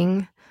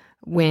 reflecting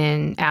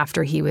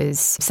after he was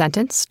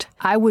sentenced.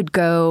 I would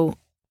go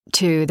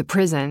to the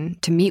prison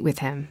to meet with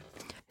him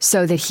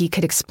so that he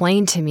could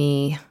explain to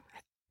me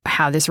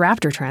how this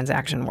Raptor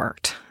transaction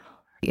worked.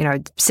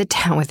 I'd sit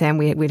down with him.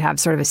 We'd have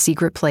sort of a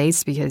secret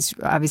place because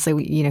obviously,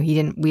 we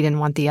didn't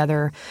want the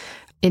other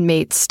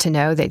inmates to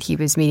know that he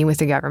was meeting with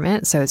the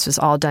government. So it's just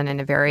all done in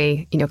a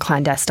very,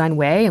 clandestine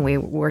way. And we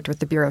worked with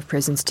the Bureau of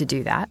Prisons to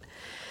do that.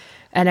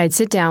 And I'd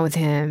sit down with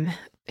him.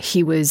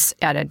 He was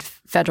at a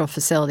federal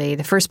facility.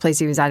 The first place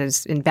he was at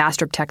is in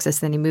Bastrop, Texas.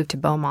 Then he moved to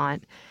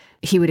Beaumont.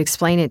 He would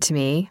explain it to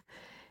me.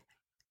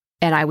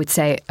 And I would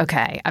say,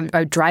 okay, I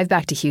would drive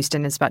back to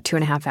Houston. It's about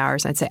 2.5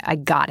 hours. I'd say, I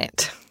got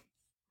it.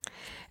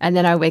 And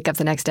then I wake up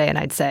the next day and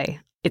I'd say,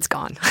 it's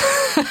gone.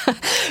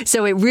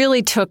 So it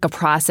really took a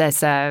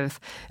process of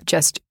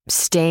just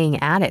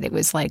staying at it. It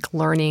was like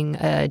learning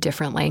a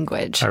different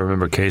language. I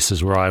remember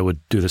cases where I would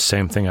do the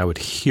same thing. I would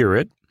hear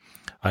it.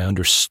 I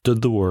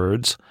understood the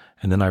words.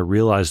 And then I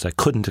realized I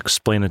couldn't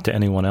explain it to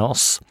anyone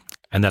else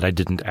and that I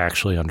didn't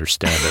actually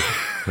understand it.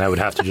 And I would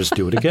have to just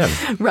do it again.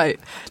 Right.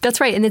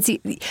 That's right. And it's,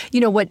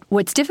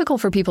 what's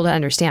difficult for people to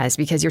understand is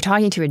because you're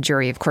talking to a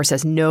jury, of course,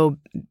 has no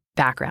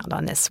background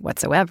on this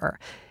whatsoever.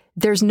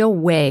 There's no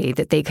way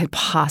that they could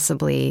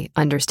possibly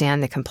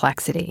understand the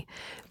complexity.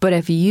 But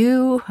if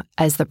you,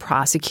 as the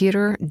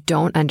prosecutor,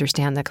 don't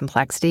understand the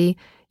complexity,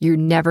 you're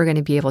never going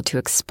to be able to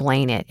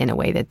explain it in a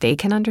way that they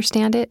can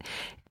understand it.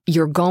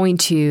 You're going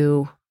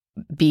to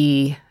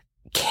be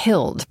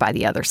killed by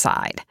the other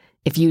side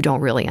if you don't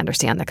really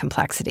understand the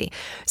complexity.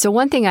 So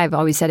one thing I've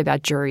always said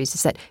about juries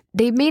is that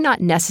they may not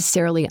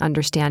necessarily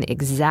understand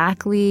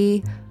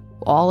exactly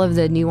all of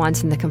the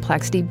nuance and the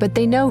complexity, but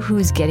they know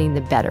who's getting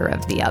the better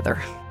of the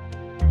other.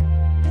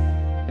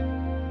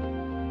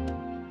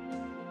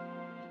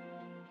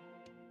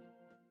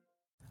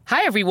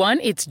 Hi, everyone.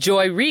 It's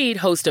Joy Reid,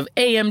 host of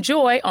AM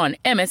Joy on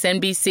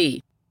MSNBC.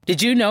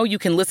 Did you know you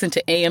can listen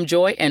to AM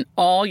Joy and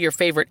all your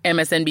favorite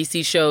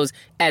MSNBC shows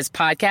as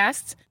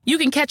podcasts? You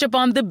can catch up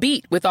on The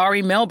Beat with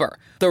Ari Melber,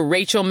 The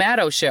Rachel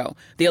Maddow Show,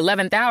 The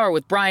 11th Hour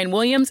with Brian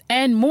Williams,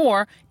 and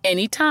more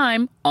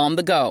anytime on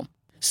the go.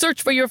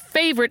 Search for your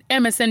favorite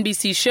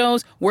MSNBC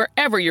shows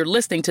wherever you're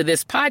listening to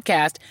this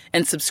podcast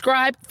and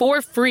subscribe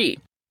for free.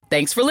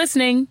 Thanks for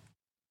listening.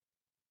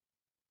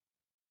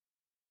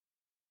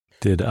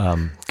 Did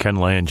Ken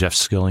Lay and Jeff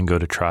Skilling go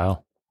to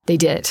trial? They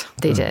did.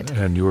 They did.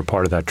 And you were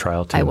part of that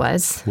trial too? I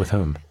was. With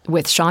whom?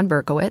 With Sean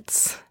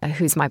Berkowitz,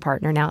 who's my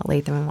partner now at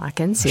Latham &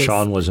 Watkins.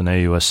 Sean was an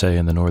AUSA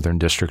in the Northern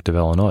District of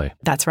Illinois.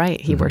 That's right.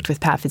 He worked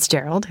with Pat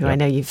Fitzgerald, who I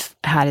know you've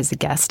had as a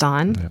guest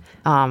on,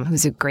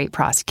 who's a great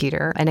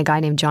prosecutor. And a guy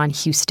named John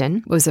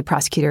Houston was a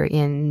prosecutor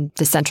in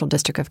the Central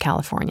District of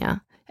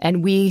California.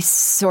 And we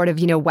sort of,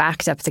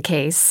 whacked up the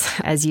case,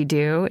 as you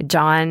do.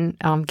 John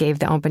gave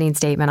the opening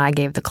statement, I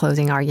gave the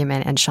closing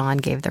argument, and Sean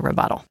gave the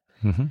rebuttal.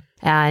 Mm-hmm.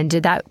 And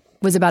that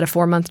was about a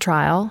 4-month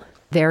trial,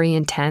 very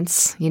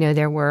intense.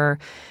 There were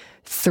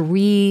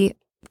 3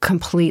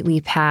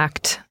 completely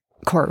packed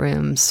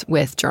courtrooms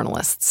with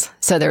journalists.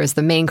 So there was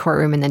the main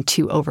courtroom and then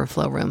 2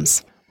 overflow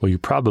rooms. Well, you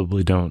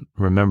probably don't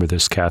remember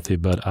this, Kathy,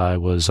 but I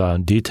was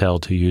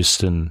detailed to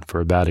Houston for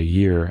about a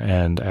year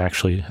and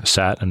actually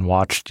sat and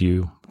watched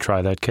you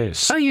try that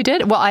case. Oh, you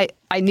did? Well,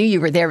 I knew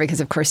you were there because,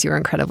 of course, you were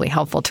incredibly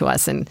helpful to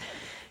us in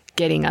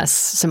getting us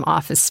some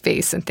office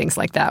space and things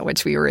like that,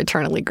 which we were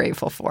eternally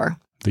grateful for.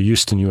 The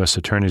Houston U.S.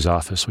 Attorney's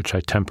Office, which I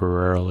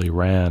temporarily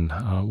ran,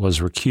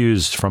 was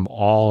recused from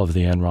all of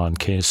the Enron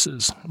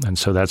cases. And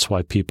so that's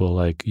why people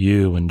like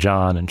you and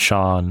John and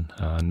Sean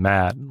and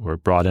Matt were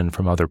brought in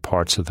from other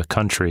parts of the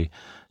country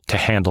to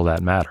handle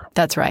that matter.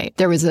 That's right.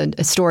 There was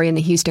a story in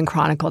the Houston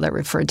Chronicle that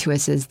referred to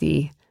us as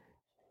the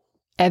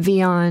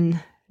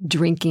Evian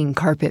drinking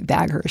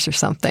carpetbaggers or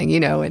something,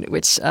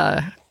 which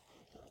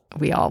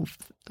we all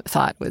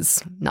thought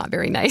was not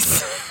very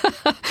nice.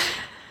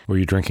 Were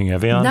you drinking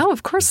Evian? No,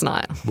 of course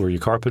not. Were you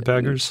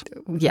carpetbaggers?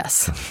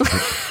 Yes,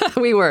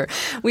 we were.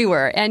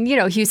 And,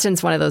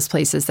 Houston's one of those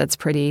places that's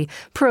pretty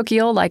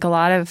parochial, like a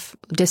lot of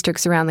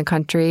districts around the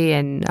country.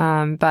 And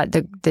but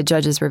the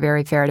judges were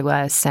very fair to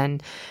us,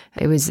 and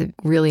it was a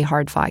really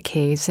hard-fought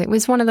case. It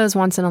was one of those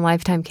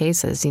once-in-a-lifetime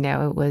cases.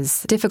 It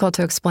was difficult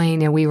to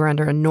explain, and we were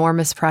under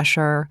enormous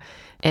pressure.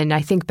 And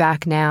I think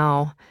back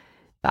now,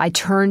 I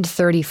turned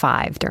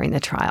 35 during the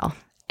trial.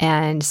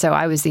 And so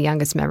I was the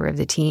youngest member of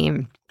the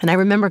team. And I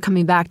remember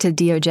coming back to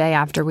DOJ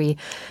after we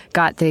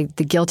got the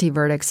guilty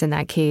verdicts in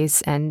that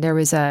case. And there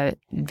was a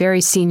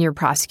very senior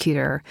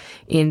prosecutor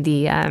in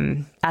the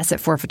asset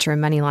forfeiture and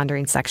money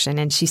laundering section.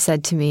 And she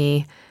said to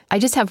me, I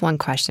just have one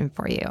question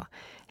for you.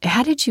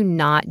 How did you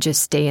not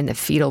just stay in the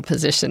fetal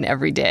position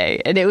every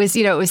day? And it was,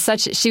 it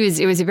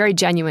was a very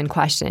genuine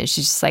question. And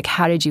she's just like,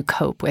 how did you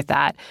cope with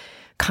that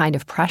kind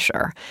of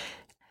pressure?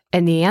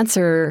 And the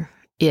answer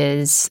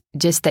is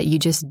just that you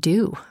just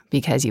do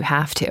because you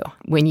have to.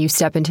 When you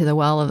step into the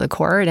well of the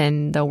court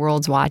and the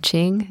world's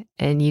watching,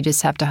 and you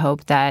just have to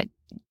hope that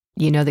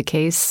you know the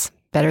case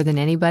better than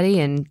anybody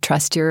and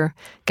trust your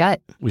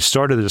gut. We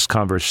started this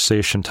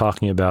conversation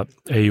talking about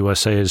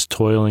AUSA's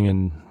toiling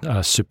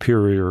in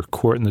Superior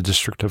Court in the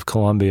District of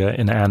Columbia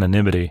in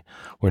anonymity,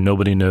 where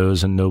nobody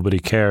knows and nobody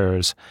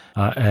cares.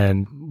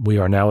 And we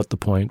are now at the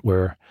point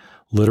where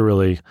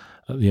literally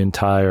the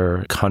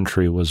entire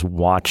country was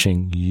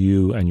watching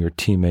you and your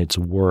teammates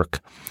work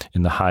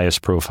in the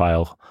highest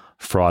profile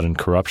fraud and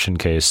corruption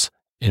case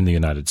in the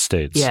United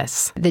States.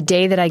 Yes. The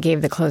day that I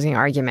gave the closing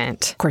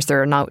argument, of course,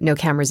 there are no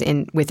cameras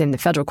within the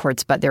federal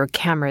courts, but there were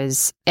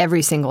cameras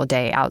every single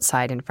day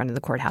outside in front of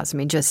the courthouse. I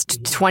mean,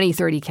 just 20,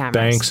 30 cameras.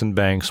 Banks and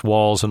banks,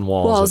 walls and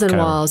walls. Walls and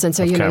walls. And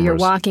so, you're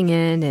walking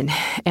in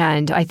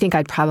and I think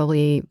I'd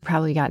probably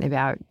gotten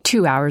about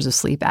 2 hours of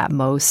sleep at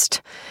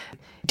most.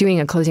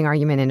 Doing a closing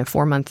argument in a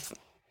 4-month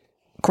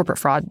corporate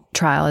fraud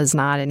trial is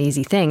not an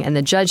easy thing. And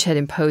the judge had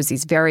imposed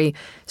these very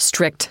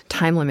strict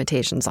time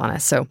limitations on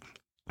us. So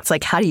it's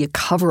like, how do you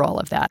cover all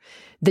of that?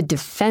 The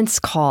defense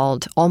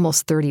called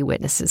almost 30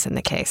 witnesses in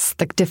the case.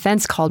 The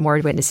defense called more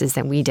witnesses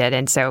than we did.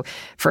 And so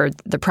for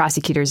the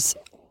prosecutors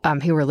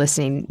who were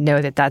listening,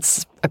 know that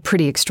that's a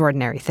pretty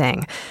extraordinary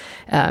thing.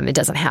 It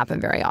doesn't happen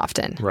very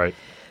often. Right.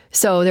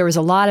 So there was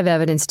a lot of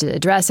evidence to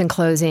address in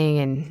closing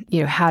and,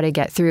 how to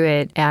get through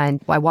it. And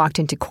I walked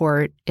into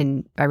court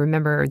and I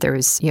remember there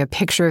was, a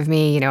picture of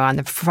me, on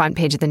the front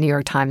page of the New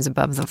York Times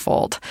above the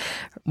fold,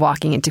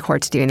 walking into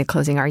court to doing the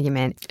closing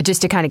argument,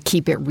 just to kind of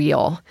keep it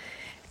real.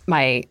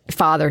 My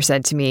father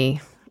said to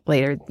me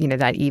later,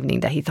 that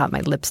evening that he thought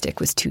my lipstick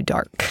was too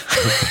dark.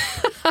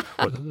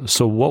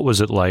 So what was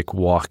it like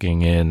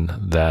walking in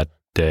that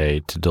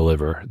day to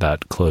deliver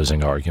that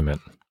closing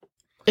argument?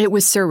 It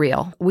was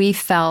surreal. We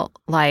felt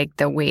like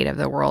the weight of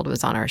the world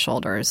was on our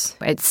shoulders.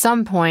 At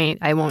some point,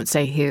 I won't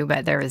say who,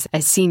 but there was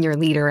a senior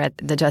leader at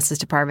the Justice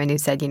Department who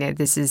said,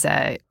 this is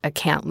a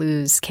can't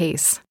lose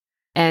case.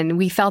 And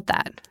we felt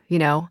that,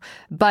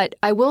 But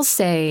I will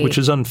say— Which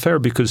is unfair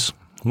because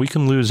we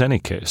can lose any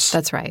case.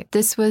 That's right.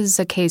 This was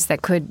a case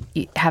that could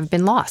have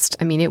been lost.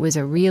 I mean, it was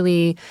a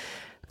really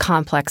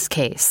complex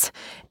case.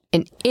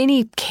 And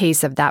any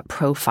case of that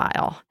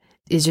profile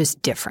is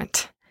just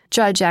different.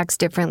 Judge acts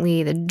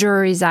differently, the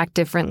juries act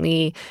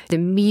differently, the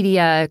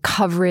media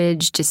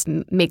coverage just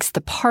makes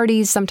the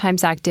parties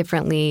sometimes act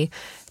differently.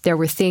 There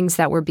were things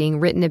that were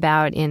being written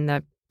about in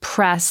the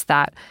press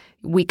that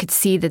we could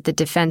see that the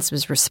defense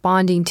was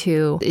responding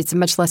to. It's a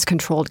much less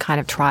controlled kind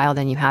of trial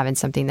than you have in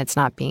something that's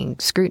not being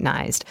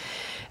scrutinized.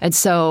 And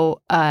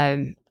so,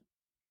 on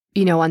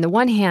the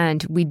one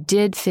hand, we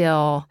did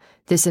feel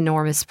this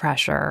enormous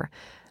pressure.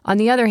 On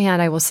the other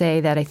hand, I will say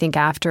that I think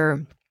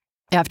after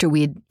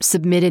we'd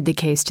submitted the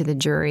case to the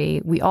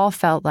jury, we all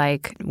felt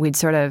like we'd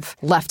sort of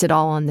left it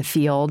all on the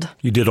field.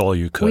 You did all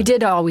you could. We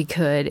did all we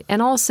could.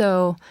 And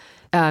also,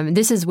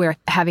 this is where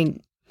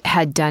having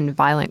had done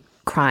violent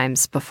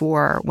crimes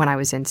before when I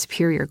was in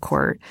Superior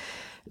Court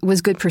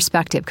was good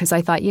perspective because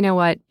I thought,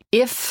 what,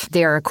 if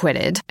they're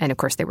acquitted, and of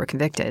course they were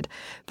convicted,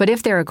 but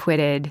if they're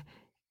acquitted,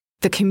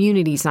 the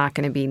community's not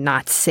going to be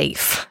not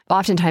safe.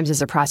 Oftentimes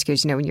as a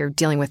prosecutor, when you're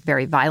dealing with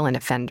very violent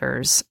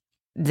offenders,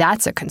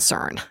 that's a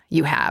concern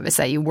you have, is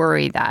that you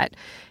worry that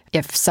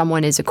if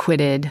someone is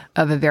acquitted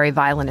of a very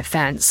violent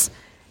offense,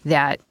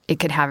 that it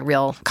could have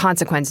real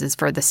consequences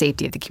for the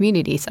safety of the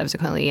community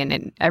subsequently.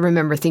 And I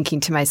remember thinking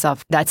to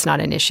myself, that's not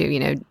an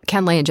issue.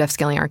 Ken Lay and Jeff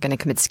Skilling aren't going to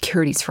commit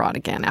securities fraud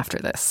again after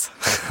this.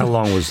 How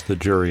long was the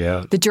jury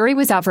out? The jury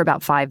was out for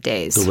about 5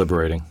 days.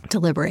 Deliberating.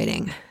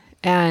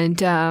 And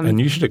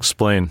you should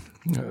explain,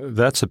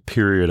 that's a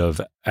period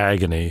of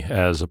agony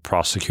as a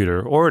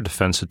prosecutor or a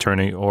defense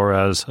attorney or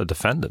as a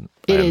defendant.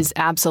 It is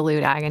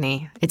absolute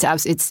agony.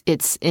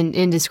 It's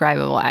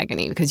indescribable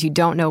agony because you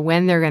don't know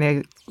when they're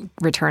going to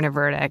return a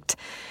verdict,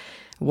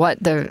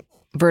 what the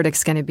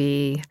verdict's going to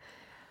be.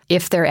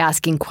 If they're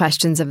asking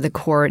questions of the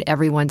court,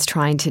 everyone's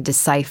trying to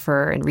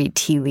decipher and read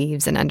tea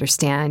leaves and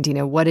understand,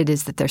 what it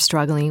is that they're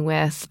struggling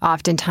with.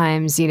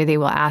 Oftentimes, they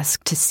will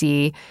ask to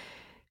see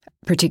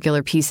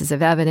particular pieces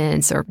of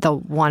evidence, or they'll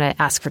want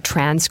to ask for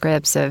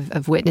transcripts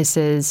of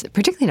witnesses,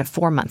 particularly in a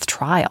 4-month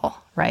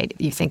trial, right?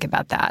 You think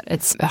about that.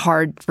 It's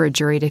hard for a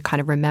jury to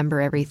kind of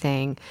remember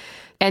everything.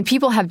 And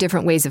people have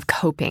different ways of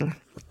coping.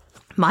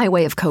 My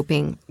way of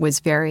coping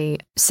was very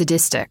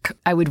sadistic.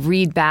 I would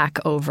read back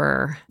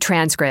over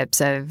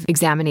transcripts of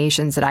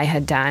examinations that I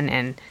had done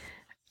and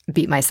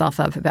beat myself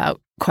up about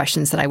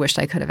questions that I wished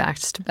I could have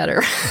asked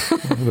better.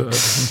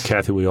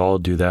 Kathy, we all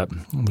do that.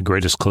 The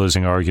greatest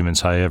closing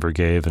arguments I ever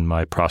gave in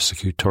my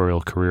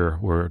prosecutorial career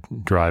were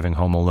driving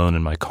home alone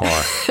in my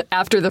car.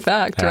 After the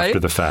fact, right? After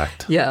the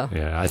fact. Yeah.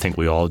 Yeah, I think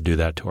we all do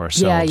that to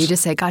ourselves. Yeah, you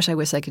just say, gosh, I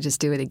wish I could just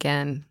do it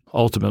again.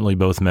 Ultimately,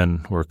 both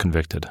men were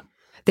convicted.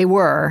 They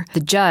were.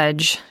 The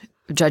judge,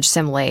 Judge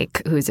Sim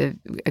Lake, who's a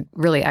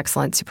really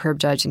excellent, superb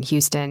judge in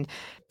Houston,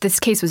 this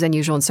case was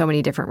unusual in so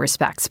many different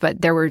respects,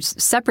 but there were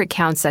separate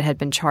counts that had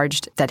been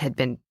charged, that had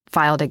been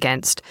filed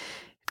against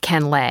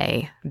Ken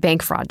Lay,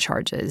 bank fraud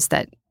charges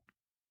that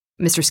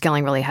Mr.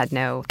 Skilling really had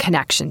no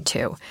connection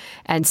to.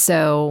 And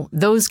so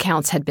those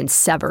counts had been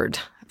severed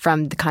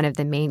from the kind of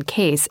the main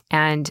case,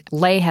 and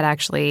Lay had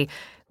actually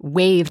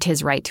waived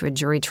his right to a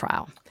jury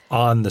trial.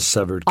 On the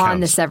severed counts. On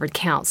the severed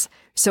counts.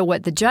 So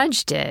what the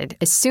judge did,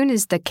 as soon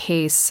as the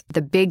case,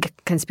 the big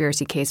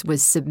conspiracy case,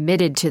 was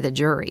submitted to the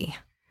jury,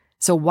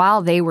 so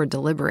while they were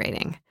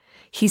deliberating,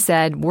 he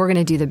said, we're going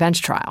to do the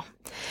bench trial.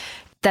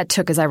 That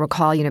took, as I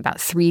recall, about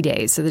 3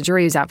 days. So the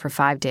jury was out for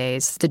 5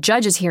 days. The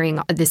judge is hearing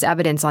this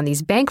evidence on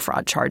these bank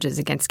fraud charges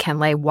against Ken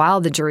Lay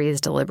while the jury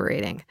is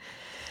deliberating.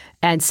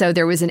 And so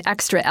there was an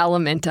extra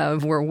element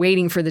of we're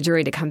waiting for the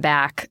jury to come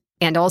back.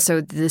 And also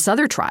this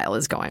other trial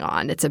is going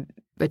on. It's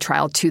a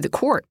trial to the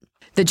court.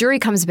 The jury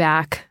comes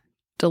back,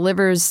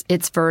 delivers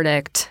its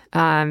verdict,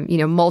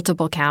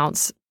 multiple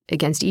counts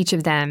against each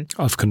of them.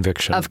 Of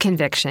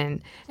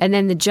conviction. And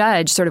then the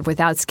judge, sort of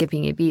without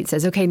skipping a beat,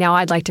 says, okay, now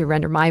I'd like to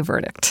render my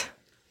verdict.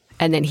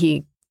 And then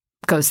he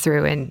goes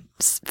through and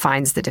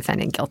finds the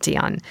defendant guilty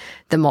on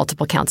the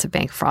multiple counts of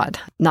bank fraud.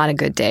 Not a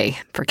good day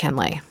for Ken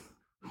Lay.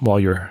 While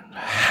you're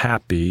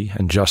happy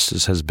and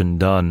justice has been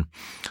done,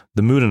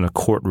 the mood in a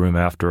courtroom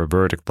after a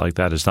verdict like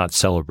that is not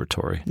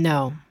celebratory.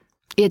 No.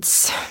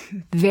 It's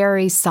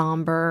very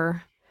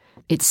somber.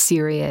 It's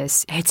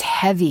serious. It's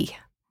heavy.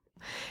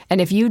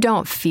 And if you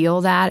don't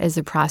feel that as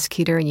a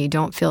prosecutor and you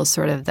don't feel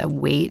sort of the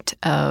weight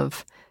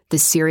of the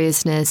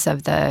seriousness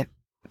of the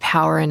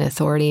power and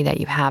authority that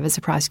you have as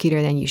a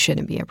prosecutor, then you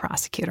shouldn't be a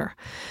prosecutor.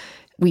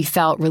 We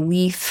felt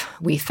relief.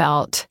 We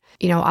felt,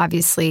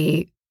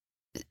 obviously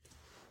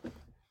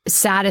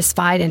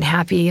satisfied and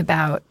happy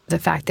about the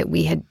fact that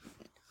we had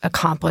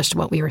accomplished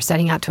what we were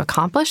setting out to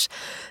accomplish.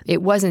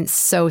 It wasn't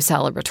so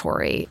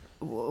celebratory.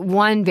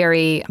 One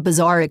very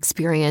bizarre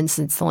experience,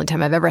 it's the only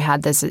time I've ever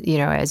had this,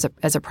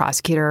 as a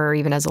prosecutor or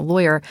even as a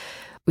lawyer,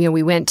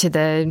 we went to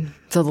the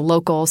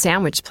local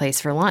sandwich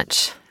place for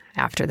lunch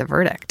after the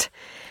verdict.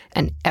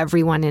 And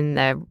everyone in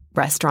the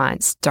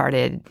restaurant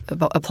started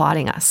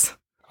applauding us.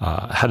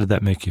 How did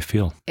that make you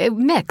feel?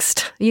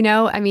 Mixed.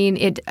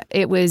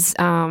 It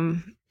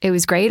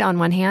was great on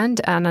one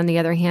hand, and on the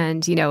other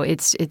hand,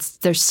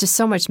 there's just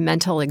so much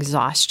mental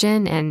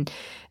exhaustion, and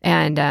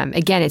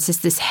again, it's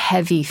just this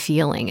heavy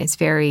feeling. It's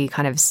very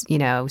kind of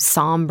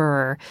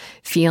somber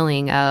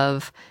feeling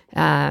of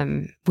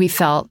we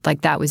felt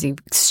like that was an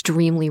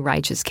extremely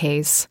righteous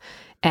case,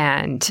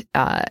 and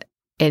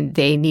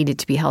they needed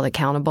to be held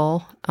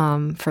accountable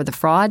for the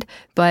fraud.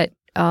 But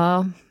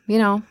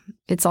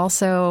it's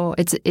also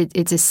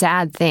it's a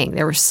sad thing.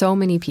 There were so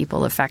many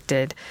people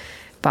affected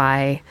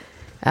by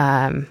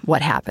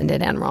what happened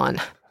at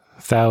Enron.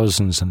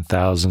 Thousands and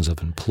thousands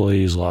of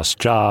employees lost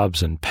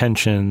jobs and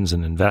pensions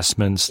and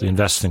investments. The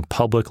investing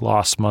public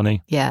lost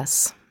money.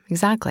 Yes,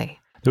 exactly.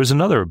 There was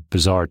another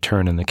bizarre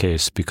turn in the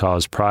case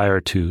because prior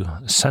to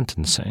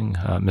sentencing,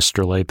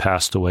 Mr. Lay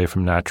passed away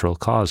from natural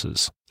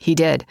causes. He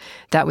did.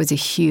 That was a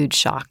huge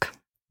shock.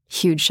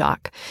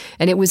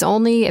 And it was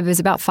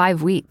about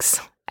 5 weeks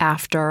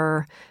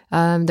after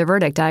the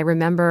verdict. I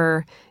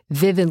remember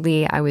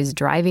vividly, I was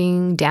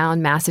driving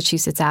down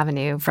Massachusetts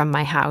Avenue from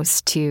my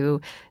house to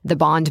the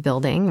Bond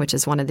Building, which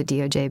is one of the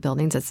DOJ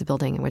buildings. That's the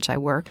building in which I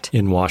worked.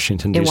 In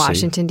Washington,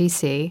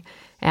 D.C.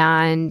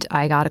 And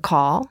I got a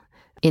call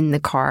in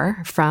the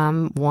car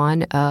from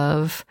one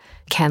of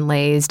Ken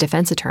Lay's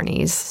defense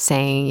attorneys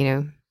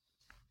saying,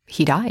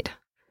 he died.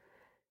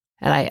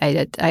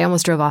 And I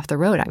almost drove off the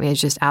road. I was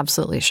just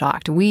absolutely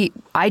shocked.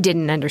 I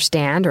didn't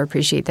understand or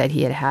appreciate that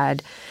he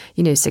had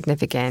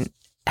significant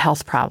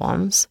health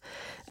problems.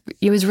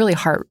 It was really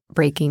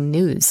heartbreaking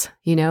news,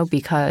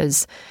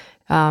 because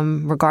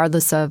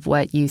regardless of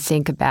what you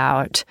think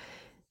about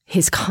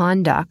his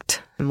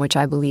conduct, which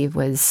I believe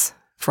was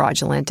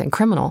fraudulent and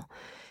criminal,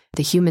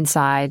 the human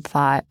side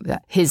thought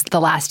that the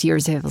last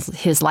years of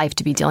his life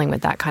to be dealing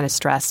with that kind of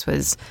stress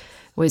was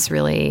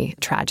really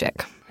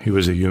tragic. He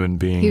was a human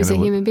being. He was a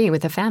human being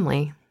with a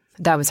family.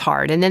 That was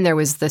hard. And then there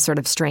was the sort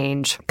of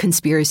strange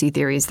conspiracy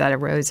theories that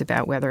arose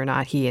about whether or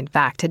not he in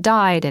fact had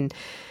died and,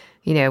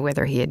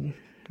 whether he had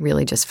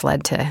really just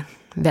fled to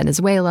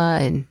Venezuela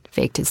and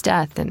faked his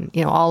death and,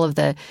 all of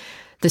the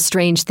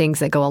strange things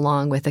that go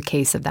along with a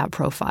case of that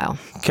profile.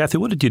 Kathy,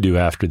 what did you do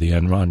after the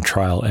Enron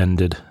trial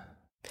ended?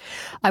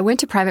 I went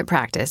to private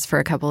practice for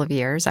a couple of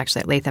years,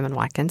 actually at Latham &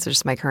 Watkins, which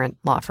is my current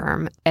law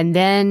firm. And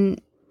then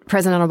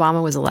President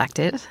Obama was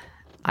elected.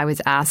 I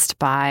was asked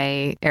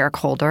by Eric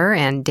Holder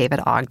and David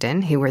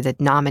Ogden, who were the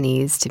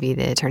nominees to be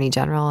the Attorney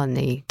General and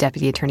the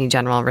Deputy Attorney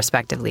General,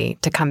 respectively,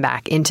 to come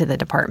back into the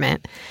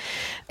department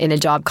in a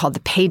job called the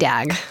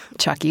PAYDAG.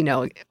 Chuck, you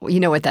know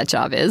what that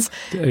job is.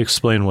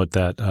 Explain what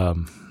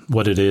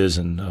it is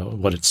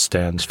and what it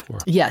stands for.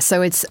 Yeah,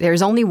 so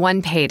there's only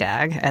one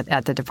PAYDAG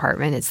at the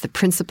department. It's the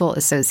Principal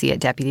Associate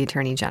Deputy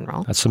Attorney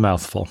General. That's a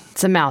mouthful.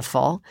 It's a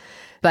mouthful.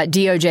 But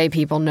DOJ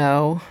people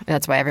know,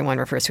 that's why everyone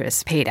refers to it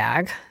as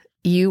PAYDAG.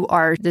 You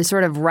are the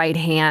sort of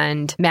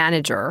right-hand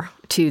manager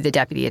to the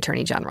Deputy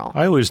Attorney General.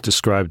 I always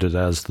described it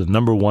as the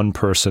number one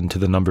person to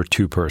the number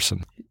two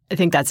person. I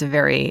think that's a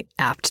very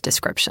apt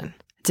description.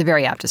 It's a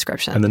very apt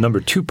description. And the number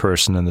 2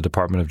 person in the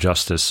Department of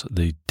Justice,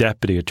 the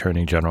Deputy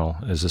Attorney General,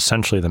 is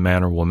essentially the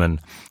man or woman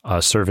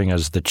serving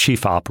as the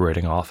chief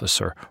operating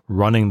officer,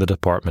 running the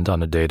department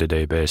on a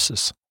day-to-day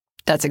basis.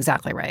 That's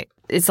exactly right.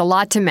 It's a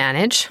lot to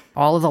manage.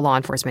 All of the law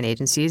enforcement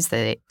agencies,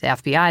 the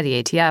FBI,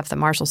 the ATF, the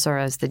Marshal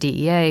Service, the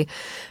DEA,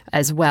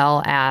 as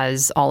well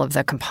as all of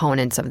the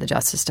components of the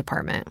Justice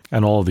Department.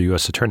 And all of the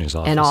U.S. Attorney's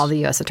Office. And all the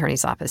U.S.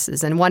 Attorney's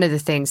offices. And one of the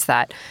things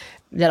that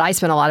I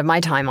spent a lot of my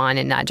time on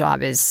in that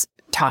job is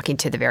talking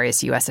to the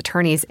various U.S.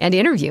 attorneys and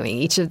interviewing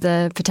each of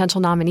the potential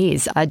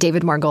nominees.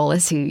 David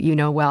Margolis, who you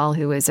know well,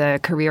 who is a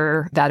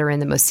career veteran,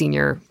 the most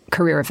senior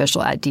career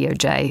official at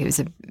DOJ,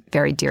 who's a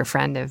very dear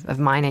friend of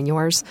mine and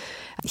yours.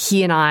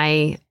 He and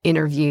I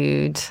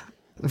interviewed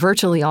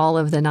virtually all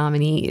of the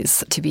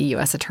nominees to be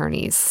U.S.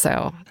 attorneys.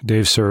 So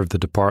Dave served the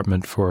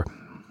department for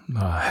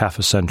half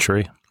a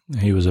century.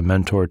 He was a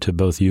mentor to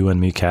both you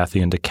and me, Kathy,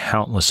 and to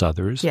countless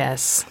others.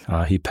 Yes.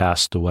 He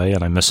passed away,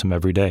 and I miss him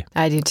every day.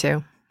 I do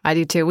too.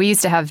 We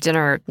used to have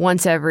dinner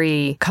once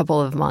every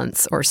couple of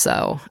months or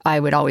so.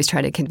 I would always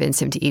try to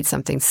convince him to eat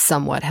something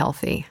somewhat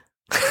healthy.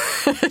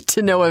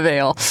 To no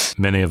avail.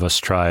 Many of us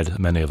tried,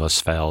 many of us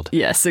failed.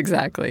 Yes,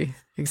 exactly.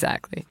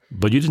 Exactly.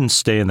 But you didn't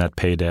stay in that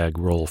PAYDAG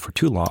role for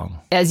too long.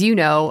 As you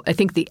know, I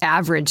think the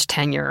average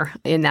tenure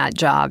in that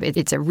job,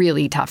 it's a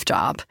really tough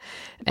job.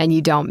 And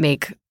you don't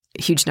make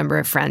a huge number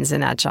of friends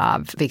in that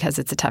job because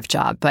it's a tough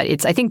job.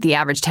 But I think the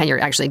average tenure,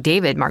 actually,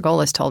 David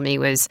Margolis told me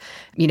was,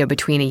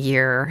 between a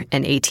year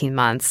and 18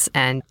 months.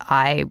 And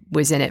I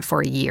was in it for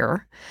a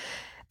year.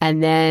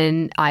 And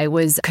then I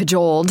was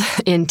cajoled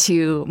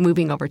into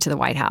moving over to the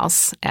White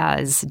House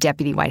as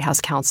Deputy White House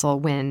Counsel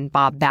when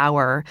Bob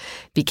Bauer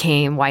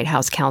became White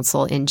House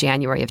Counsel in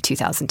January of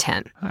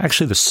 2010.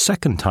 Actually, the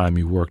second time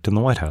you worked in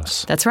the White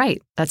House. That's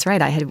right.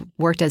 I had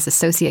worked as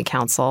Associate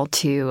Counsel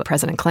to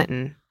President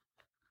Clinton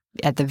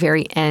at the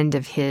very end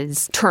of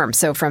his term.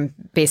 So from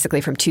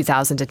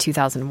 2000 to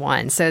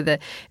 2001. So the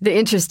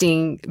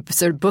interesting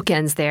sort of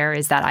bookends there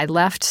is that I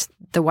left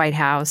the White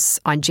House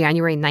on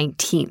January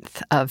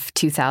 19th of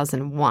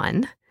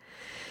 2001.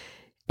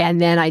 And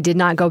then I did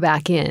not go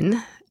back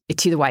in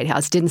to the White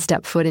House, didn't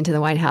step foot into the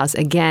White House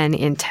again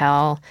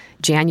until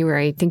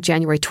January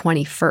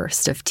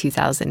 21st of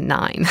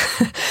 2009.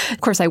 Of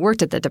course, I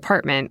worked at the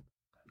department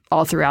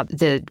all throughout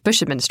the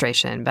Bush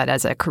administration, but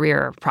as a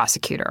career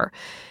prosecutor.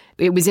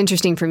 It was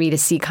interesting for me to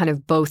see kind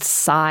of both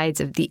sides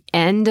of the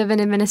end of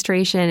an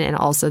administration and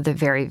also the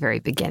very, very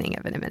beginning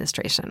of an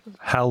administration.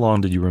 How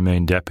long did you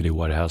remain Deputy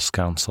White House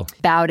Counsel?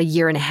 About a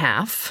year and a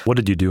half. What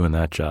did you do in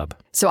that job?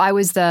 So I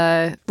was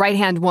the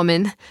right-hand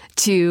woman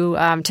to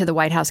the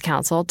White House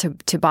Counsel,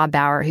 to Bob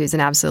Bauer, who's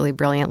an absolutely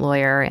brilliant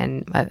lawyer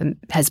and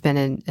has been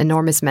an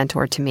enormous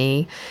mentor to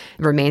me,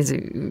 remains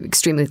an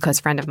extremely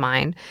close friend of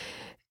mine.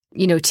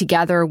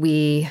 Together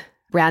we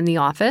ran the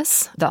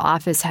office. The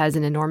office has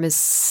an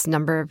enormous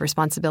number of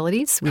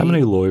responsibilities. How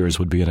many lawyers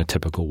would be in a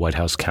typical White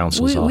House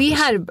counsel's office? We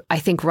had, I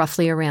think,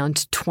 roughly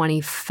around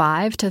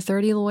 25 to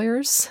 30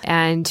 lawyers.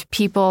 And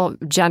people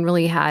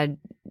generally had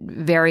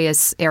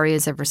various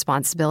areas of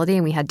responsibility,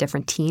 and we had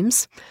different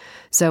teams.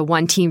 So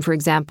one team, for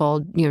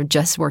example,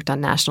 just worked on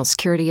national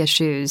security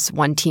issues.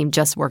 One team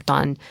just worked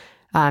on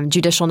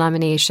judicial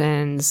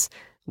nominations.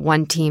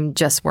 One team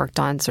just worked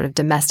on sort of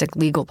domestic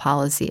legal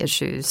policy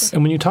issues.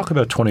 And when you talk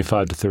about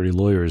 25 to 30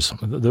 lawyers,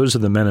 those are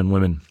the men and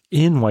women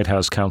in White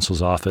House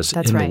counsel's office.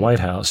 That's in right. The White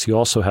House. You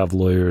also have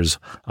lawyers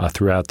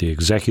throughout the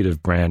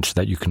executive branch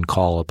that you can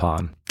call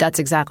upon. That's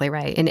exactly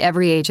right. In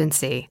every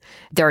agency,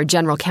 there are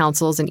general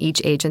counsels in each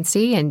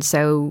agency. And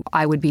so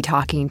I would be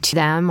talking to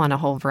them on a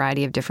whole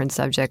variety of different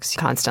subjects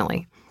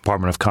constantly.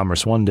 Department of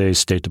Commerce one day,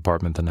 State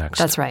Department the next.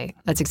 That's right.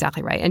 That's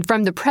exactly right. And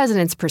from the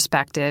president's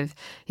perspective,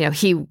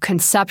 he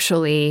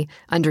conceptually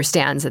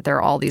understands that there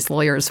are all these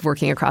lawyers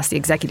working across the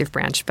executive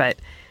branch, but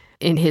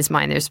in his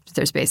mind,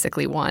 there's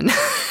basically one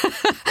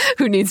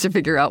who needs to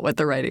figure out what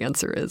the right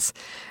answer is.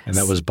 And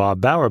that was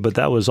Bob Bauer, but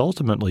that was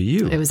ultimately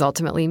you. It was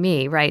ultimately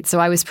me, right? So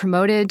I was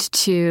promoted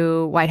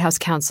to White House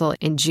Counsel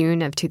in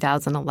June of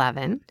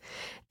 2011.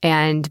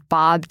 And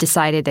Bob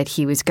decided that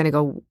he was going to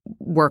go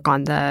work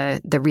on the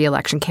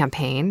re-election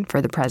campaign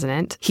for the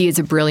president. He is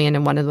a brilliant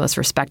and one of the most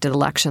respected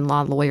election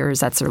law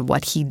lawyers. That's sort of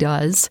what he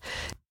does.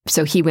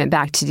 So he went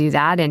back to do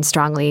that and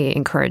strongly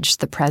encouraged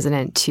the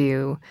president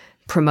to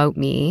promote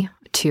me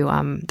to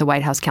the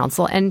White House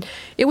Counsel. And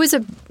it was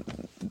a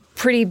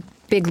pretty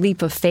big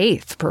leap of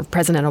faith for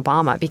President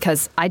Obama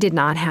because I did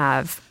not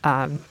have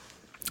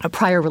a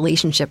prior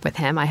relationship with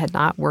him. I had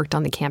not worked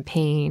on the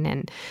campaign,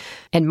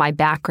 and my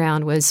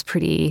background was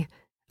pretty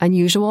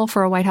unusual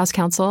for a White House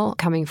counsel,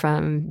 coming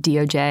from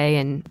DOJ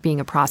and being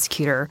a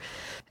prosecutor.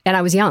 And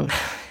I was young.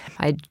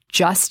 I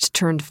just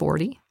turned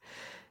 40.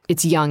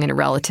 It's young in a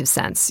relative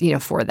sense,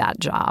 for that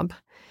job.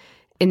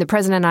 And the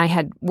president and I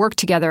had worked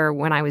together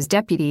when I was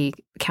deputy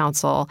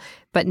counsel,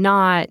 but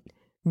not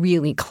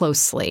really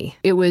closely.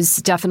 It was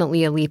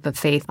definitely a leap of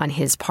faith on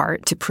his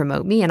part to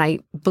promote me. And I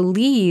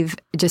believe,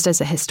 just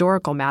as a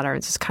historical matter,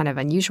 it's kind of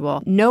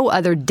unusual, no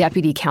other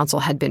deputy counsel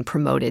had been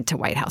promoted to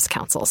White House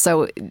counsel.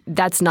 So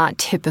that's not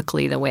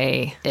typically the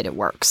way that it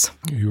works.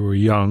 You were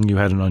young. You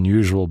had an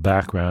unusual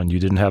background. You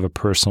didn't have a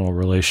personal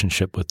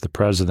relationship with the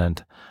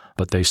president,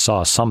 but they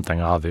saw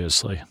something,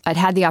 obviously. I'd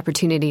had the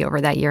opportunity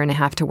over that year and a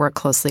half to work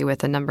closely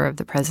with a number of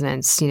the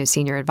president's,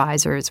 senior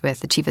advisors,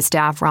 with the chief of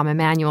staff, Rahm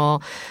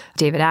Emanuel,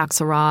 David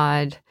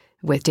Axelrod,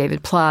 with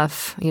David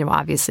Plouffe,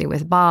 obviously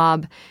with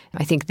Bob.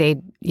 I think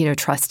they,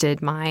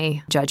 trusted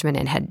my judgment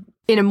and had,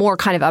 in a more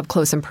kind of up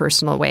close and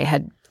personal way,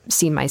 had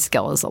seen my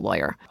skill as a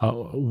lawyer.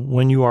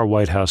 When you are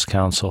White House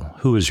counsel,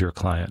 who is your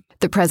client?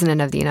 The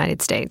President of the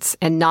United States,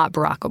 and not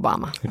Barack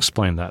Obama.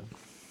 Explain that.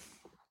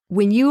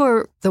 When you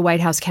are the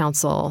White House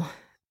counsel,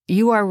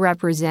 you are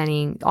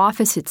representing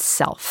office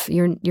itself.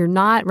 You're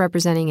not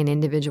representing an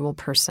individual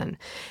person.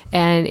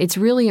 And it's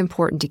really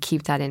important to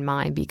keep that in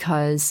mind,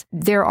 because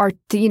there are,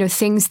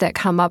 things that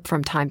come up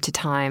from time to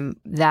time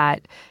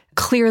that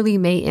clearly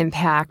may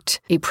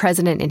impact a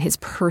president in his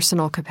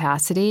personal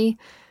capacity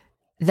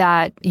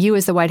that you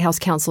as the White House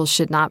counsel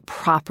should not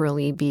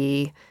properly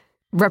be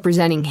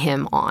representing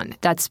him on.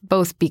 That's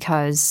both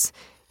because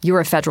you're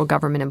a federal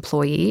government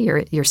employee.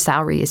 Your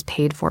salary is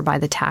paid for by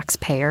the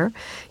taxpayer.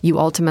 You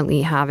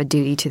ultimately have a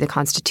duty to the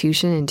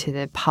Constitution and to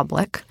the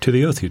public. To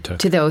the oath you took.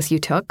 To the oath you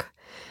took.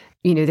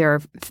 There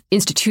are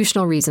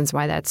institutional reasons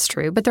why that's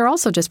true, but there are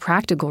also just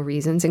practical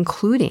reasons,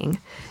 including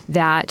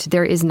that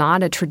there is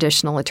not a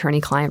traditional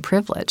attorney-client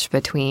privilege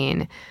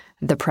between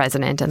the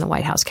president and the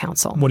White House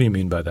counsel. What do you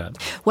mean by that?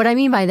 What I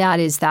mean by that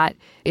is that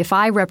if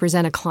I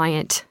represent a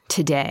client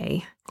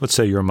today— Let's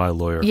say you're my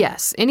lawyer.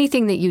 Yes.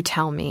 Anything that you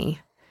tell me,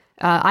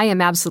 I am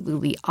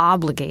absolutely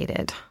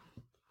obligated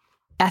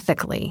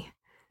ethically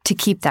to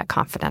keep that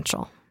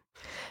confidential.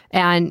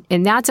 And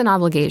that's an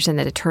obligation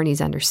that attorneys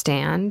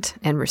understand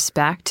and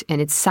respect, and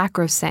it's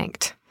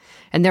sacrosanct.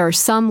 And there are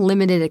some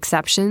limited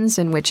exceptions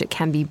in which it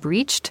can be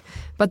breached,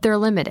 but they're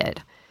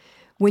limited.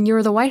 When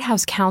you're the White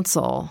House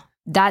counsel,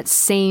 that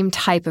same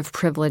type of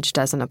privilege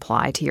doesn't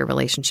apply to your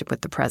relationship with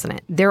the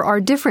president. There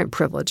are different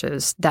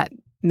privileges that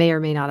may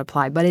or may not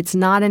apply, but it's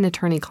not an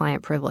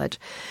attorney-client privilege.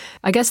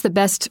 I guess the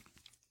best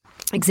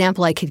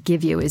example I could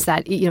give you is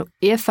that,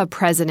 if a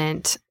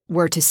president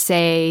were to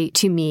say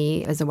to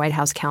me as a White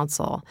House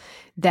counsel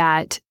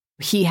that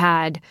he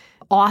had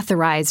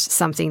authorized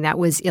something that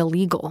was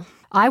illegal,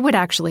 I would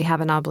actually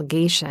have an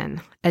obligation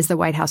as the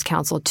White House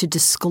counsel to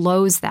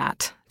disclose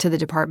that to the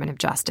Department of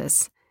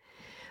Justice.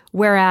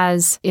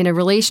 Whereas in a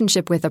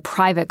relationship with a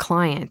private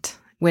client,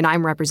 when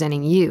I'm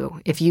representing you,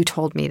 if you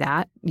told me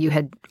that you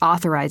had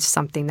authorized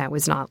something that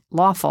was not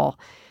lawful,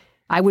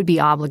 I would be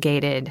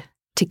obligated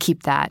to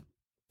keep that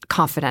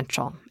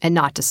confidential and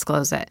not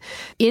disclose it.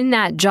 In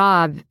that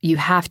job, you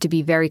have to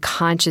be very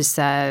conscious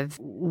of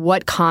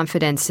what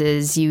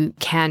confidences you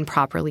can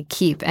properly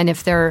keep. And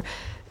if there are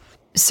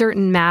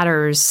certain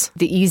matters,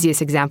 the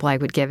easiest example I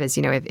would give is,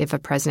 if a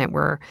president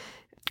were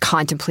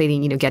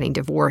contemplating, getting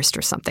divorced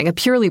or something, a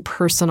purely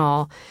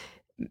personal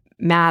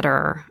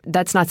matter,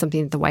 that's not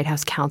something that the White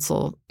House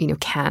counsel,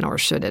 can or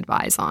should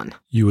advise on.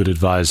 You would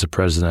advise the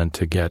president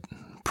to get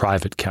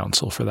private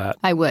counsel for that?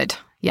 I would,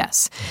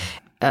 yes.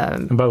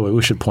 And by the way,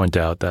 we should point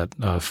out that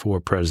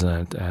for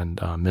President and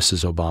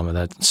Mrs. Obama,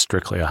 that's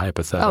strictly a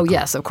hypothetical. Oh,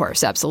 yes, of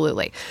course.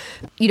 Absolutely.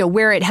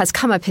 Where it has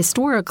come up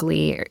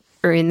historically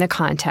or in the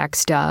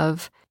context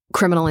of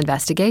criminal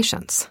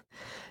investigations.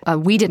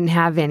 We didn't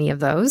have any of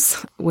those,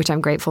 which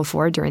I'm grateful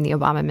for during the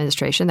Obama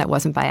administration. That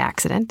wasn't by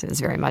accident. It was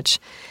very much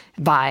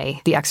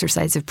by the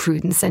exercise of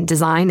prudence and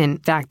design. In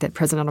fact, that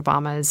President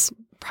Obama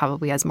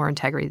probably has more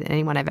integrity than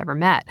anyone I've ever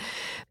met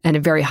and a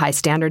very high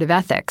standard of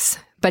ethics.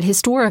 But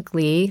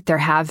historically, there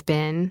have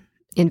been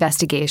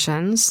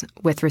investigations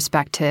with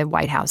respect to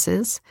White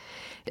Houses.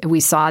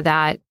 We saw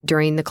that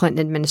during the Clinton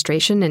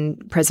administration,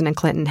 and President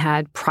Clinton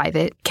had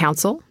private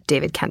counsel.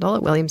 David Kendall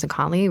at Williams &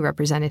 Connolly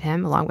represented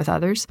him along with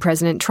others.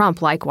 President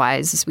Trump,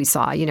 likewise, as we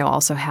saw,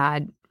 also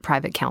had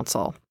private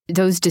counsel.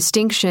 Those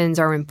distinctions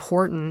are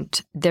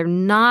important. They're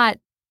not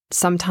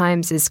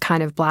sometimes as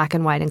kind of black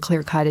and white and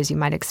clear cut as you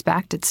might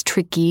expect. It's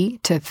tricky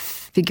to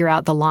figure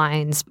out the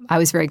lines. I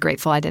was very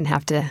grateful I didn't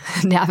have to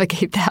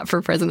navigate that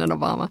for President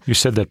Obama. You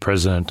said that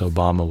President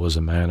Obama was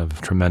a man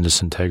of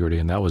tremendous integrity,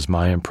 and that was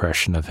my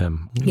impression of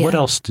him. Yeah. What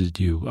else did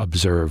you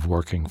observe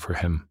working for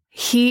him?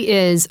 He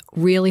is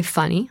really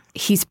funny.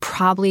 He's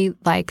probably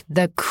like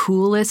the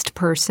coolest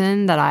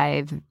person that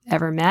I've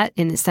ever met,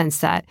 in the sense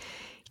that—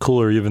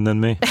 Cooler even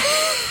than me?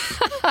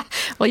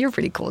 Well, you're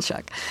pretty cool,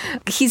 Chuck.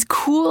 He's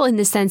cool in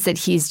the sense that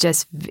he's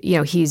just,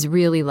 he's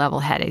really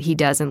level-headed. He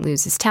doesn't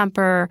lose his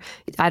temper.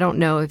 I don't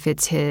know if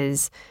it's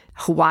his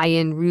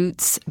Hawaiian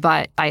roots,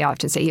 but I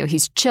often say,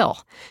 he's chill.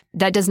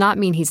 That does not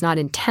mean he's not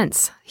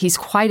intense. He's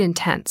quite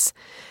intense.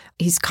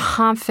 He's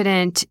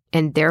confident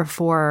and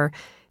therefore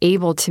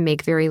able to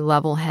make very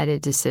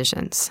level-headed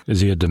decisions. Is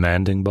he a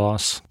demanding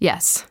boss?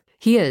 Yes,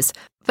 he is.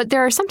 But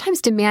there are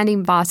sometimes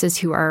demanding bosses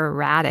who are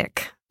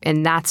erratic.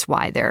 And that's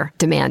why they're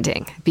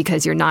demanding,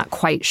 because you're not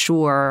quite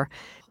sure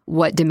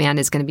what demand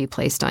is going to be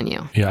placed on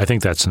you. Yeah, I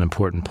think that's an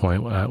important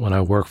point. When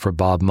I worked for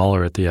Bob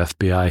Mueller at the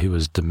FBI, he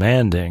was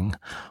demanding,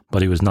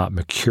 but he was not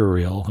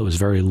mercurial. It was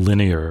very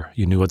linear.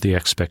 You knew what the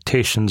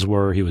expectations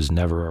were. He was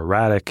never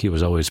erratic. He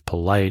was always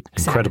polite,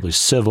 incredibly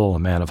civil, a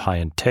man of high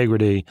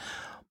integrity,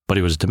 but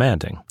he was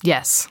demanding.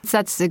 Yes,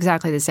 that's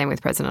exactly the same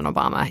with President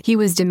Obama. He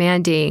was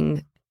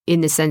demanding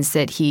in the sense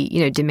that he,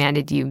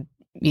 demanded you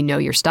know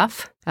your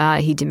stuff.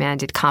 He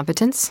demanded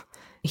competence.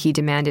 He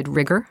demanded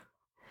rigor,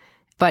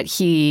 but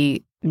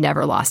he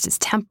never lost his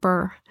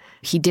temper.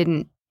 He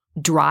didn't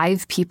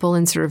drive people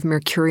in sort of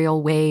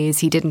mercurial ways.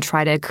 He didn't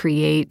try to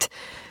create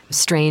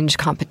strange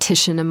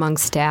competition among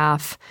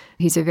staff.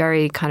 He's a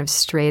very kind of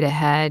straight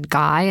ahead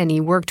guy, and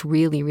he worked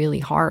really, really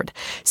hard.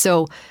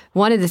 So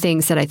one of the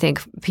things that I think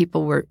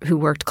people who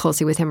worked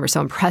closely with him were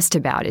so impressed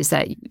about is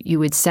that you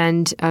would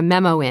send a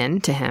memo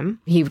in to him.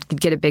 He would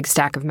get a big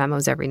stack of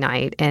memos every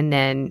night, and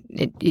then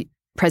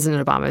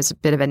President Obama was a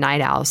bit of a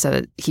night owl,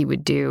 so he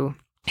would do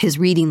his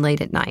reading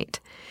late at night.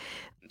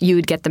 You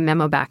would get the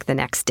memo back the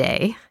next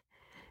day,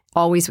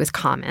 always with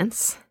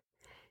comments,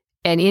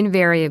 and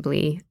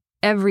invariably,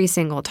 every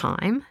single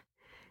time,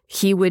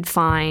 he would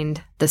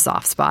find the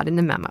soft spot in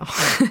the memo.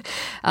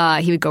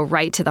 He would go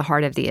right to the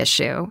heart of the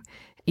issue,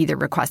 either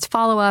request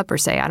follow-up or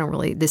say,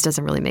 this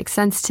doesn't really make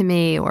sense to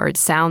me, or it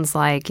sounds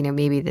like,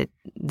 maybe that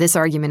this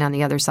argument on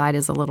the other side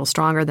is a little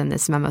stronger than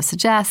this memo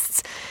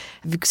suggests.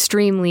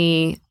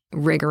 Extremely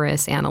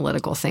rigorous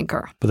analytical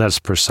thinker. But that's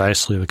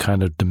precisely the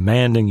kind of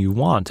demanding you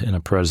want in a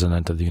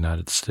president of the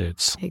United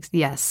States.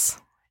 Yes,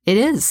 it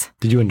is.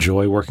 Did you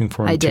enjoy working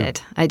for him?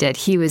 I did.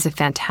 He was a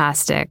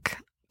fantastic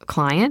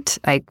client.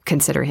 I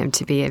consider him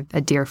to be a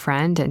dear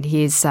friend, and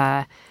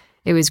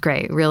it was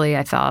great. Really,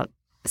 I felt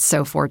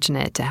so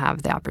fortunate to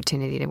have the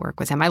opportunity to work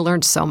with him. I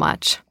learned so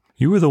much.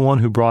 You were the one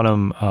who brought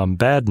him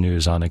bad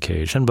news on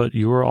occasion, but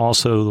you were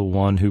also the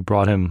one who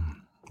brought him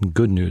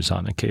good news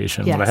on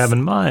occasion. Yes. What I have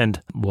in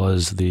mind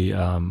was the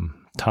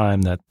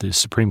time that the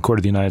Supreme Court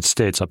of the United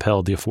States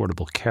upheld the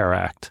Affordable Care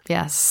Act.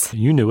 Yes.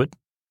 You knew it,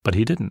 but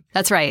he didn't.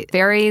 That's right.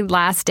 Very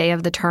last day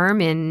of the term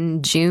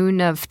in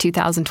June of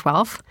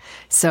 2012.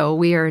 So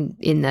we are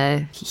in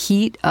the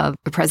heat of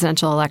a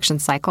presidential election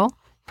cycle.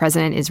 The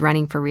president is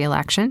running for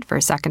re-election for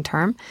a second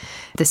term.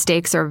 The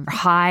stakes are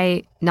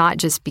high, not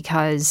just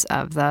because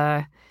of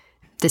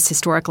this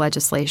historic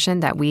legislation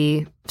that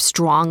we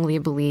strongly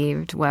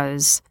believed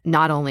was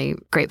not only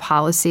great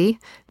policy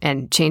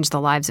and changed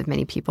the lives of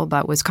many people,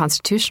 but was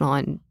constitutional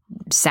and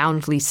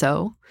soundly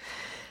so.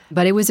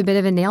 But it was a bit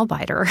of a nail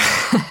biter.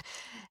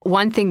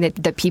 One thing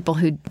that people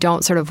who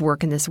don't sort of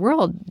work in this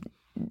world,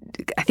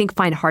 I think,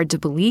 find hard to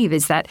believe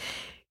is that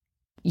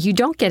you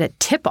don't get a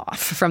tip-off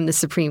from the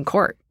Supreme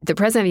Court. The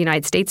President of the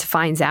United States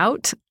finds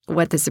out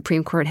what the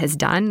Supreme Court has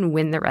done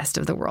when the rest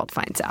of the world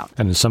finds out.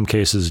 And in some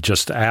cases,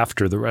 just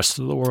after the rest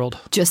of the world.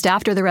 Just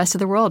after the rest of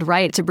the world,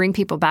 right. To bring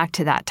people back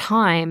to that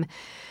time,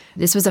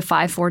 this was a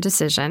 5-4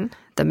 decision.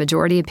 The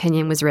majority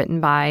opinion was written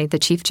by the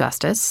Chief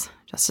Justice,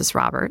 Justice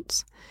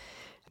Roberts.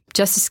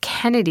 Justice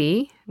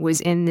Kennedy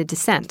was in the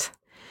dissent.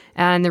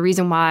 And the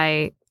reason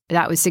why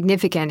that was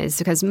significant is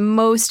because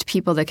most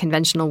people, the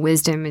conventional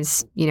wisdom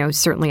is,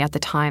 certainly at the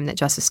time that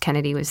Justice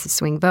Kennedy was the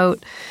swing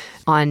vote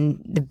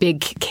on the big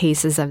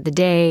cases of the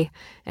day,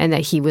 and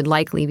that he would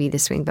likely be the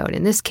swing vote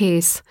in this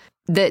case.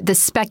 The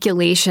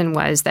speculation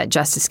was that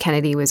Justice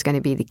Kennedy was going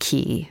to be the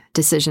key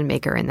decision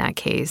maker in that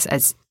case,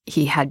 as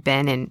he had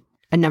been in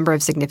a number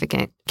of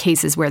significant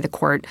cases where the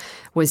court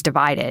was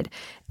divided.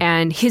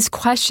 And his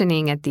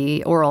questioning at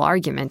the oral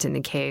argument in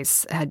the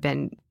case had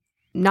been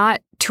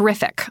not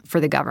terrific for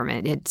the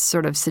government. It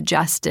sort of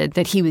suggested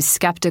that he was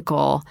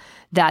skeptical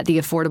that the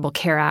Affordable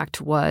Care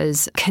Act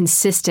was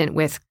consistent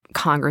with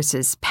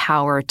Congress's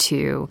power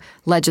to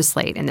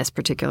legislate in this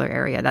particular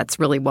area. That's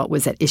really what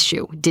was at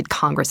issue. Did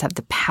Congress have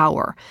the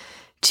power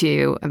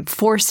to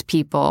force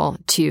people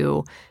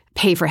to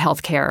pay for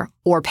health care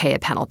or pay a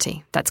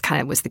penalty? That's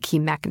kind of was the key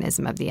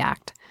mechanism of the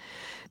act.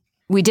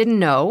 We didn't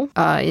know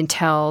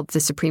until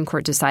the Supreme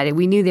Court decided.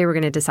 We knew they were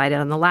going to decide it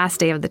on the last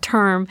day of the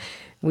term.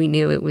 We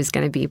knew it was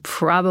going to be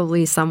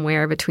probably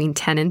somewhere between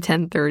 10 and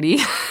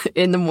 10:30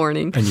 in the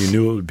morning. And you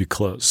knew it would be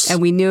close.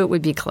 And we knew it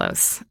would be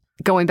close.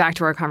 Going back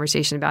to our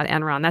conversation about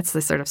Enron, that's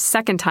the sort of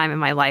second time in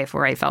my life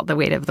where I felt the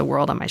weight of the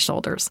world on my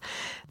shoulders,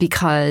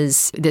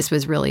 because this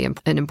was really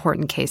an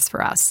important case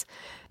for us.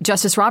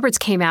 Justice Roberts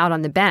came out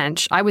on the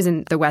bench. I was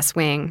in the West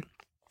Wing.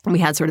 We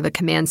had sort of a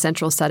command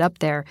central set up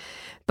there.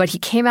 But he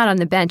came out on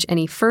the bench and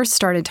he first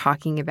started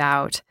talking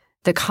about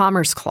the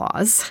Commerce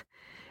Clause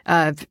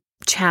of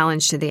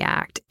challenge to the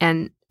act.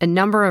 And a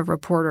number of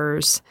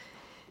reporters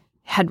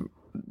had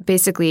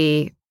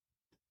basically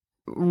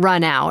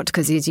run out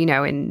because, as you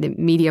know, in the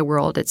media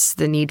world, it's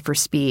the need for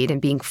speed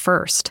and being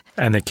first.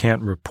 And they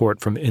can't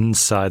report from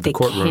inside the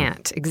courtroom. They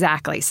can't,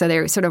 exactly. So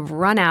they sort of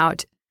run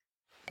out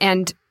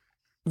and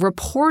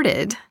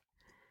reported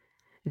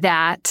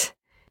that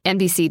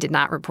NBC did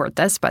not report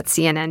this, but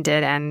CNN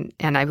did, and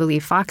I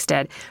believe Fox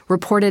did,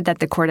 reported that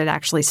the court had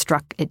actually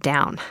struck it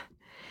down.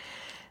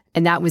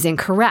 And that was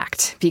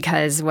incorrect,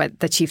 because what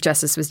the Chief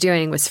Justice was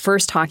doing was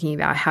first talking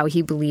about how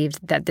he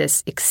believed that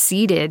this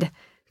exceeded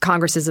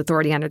Congress's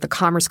authority under the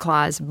Commerce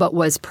Clause, but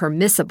was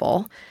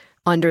permissible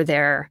under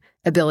their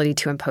ability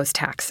to impose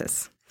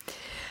taxes.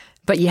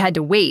 But you had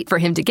to wait for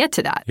him to get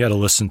to that. You had to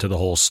listen to the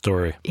whole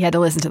story. You had to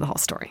listen to the whole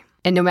story.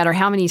 And no matter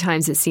how many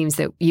times it seems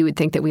that you would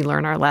think that we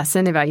learn our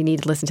lesson about you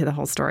need to listen to the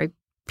whole story,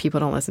 people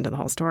don't listen to the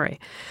whole story.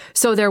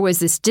 So there was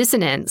this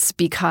dissonance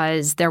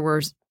because there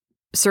were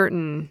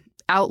certain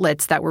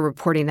outlets that were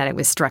reporting that it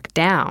was struck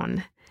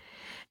down.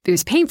 It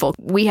was painful.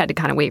 We had to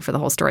kind of wait for the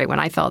whole story when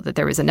I felt that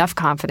there was enough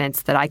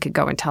confidence that I could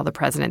go and tell the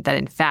president that,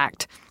 in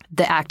fact,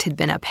 the act had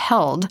been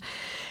upheld.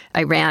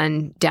 I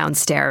ran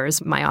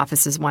downstairs. My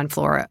office is one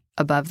floor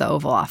above the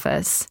Oval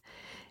Office.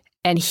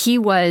 And he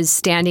was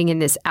standing in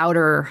this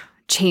outer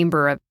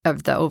chamber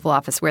of the Oval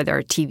Office where there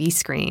are TV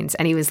screens.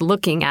 And he was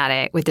looking at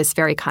it with this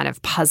very kind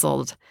of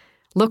puzzled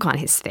look on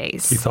his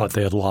face. He thought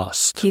they had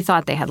lost. He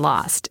thought they had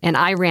lost. And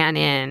I ran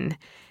in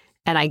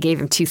and I gave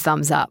him 2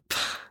 thumbs up.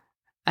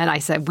 And I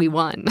said, we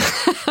won.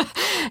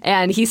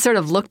 And he sort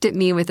of looked at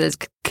me with this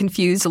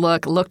confused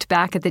look, looked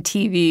back at the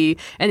TV,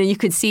 and then you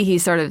could see he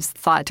sort of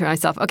thought to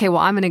himself, okay,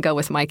 well, I'm going to go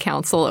with my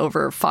counsel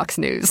over Fox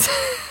News.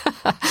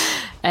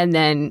 And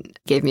then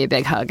gave me a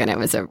big hug, and it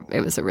was a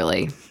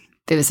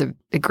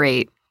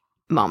great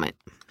moment.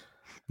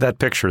 That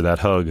picture, that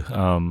hug,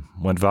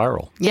 went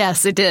viral.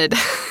 Yes, it did.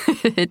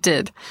 It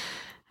did.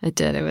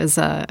 It was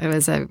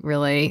a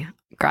really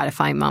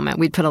gratifying moment.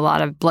 We'd put a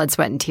lot of blood,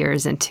 sweat, and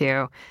tears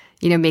into,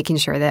 making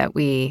sure that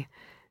we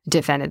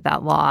defended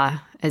that law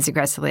as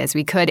aggressively as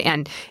we could.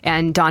 And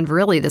Don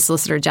Verrilli, the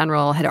Solicitor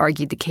General, had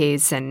argued the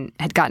case and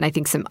had gotten, I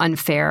think, some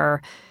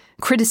unfair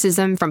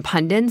criticism from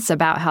pundits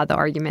about how the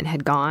argument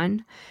had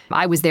gone.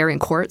 I was there in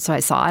court, so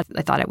I saw it.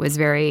 I thought it was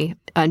very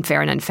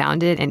unfair and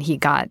unfounded, and he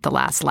got the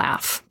last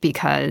laugh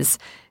because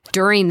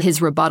during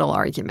his rebuttal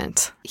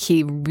argument,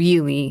 he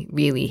really,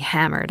 really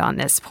hammered on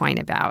this point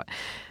about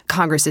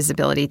Congress's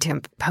ability to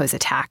impose a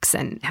tax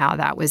and how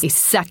that was a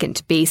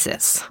second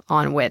basis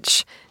on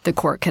which the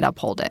court could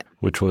uphold it.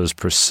 Which was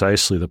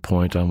precisely the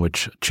point on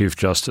which Chief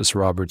Justice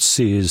Roberts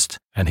seized,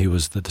 and he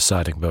was the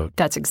deciding vote.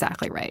 That's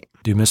exactly right.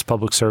 Do you miss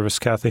public service,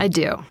 Kathy? I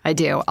do.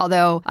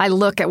 Although I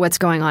look at what's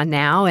going on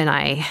now and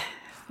I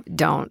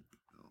don't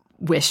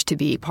wish to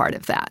be part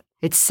of that.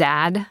 It's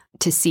sad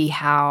to see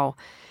how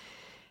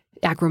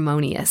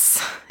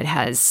acrimonious it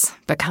has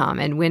become.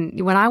 And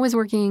when I was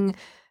working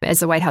as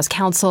the White House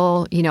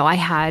counsel, I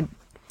had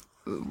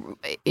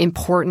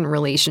important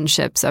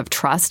relationships of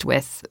trust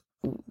with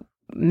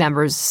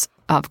members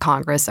of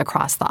Congress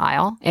across the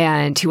aisle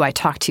and who I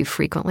talked to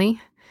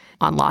frequently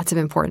on lots of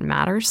important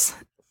matters.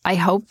 I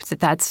hope that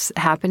that's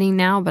happening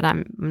now, but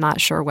I'm not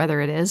sure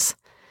whether it is.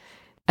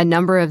 A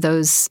number of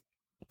those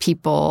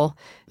people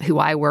who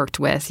I worked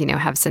with,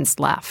 have since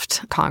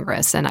left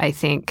Congress. And I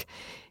think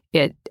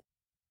it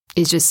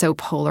is just so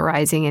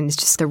polarizing, and it's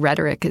just the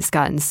rhetoric has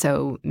gotten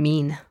so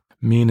mean.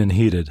 Mean and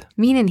heated.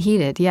 Mean and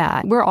heated,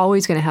 yeah. We're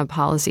always going to have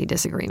policy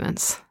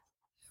disagreements.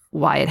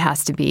 Why it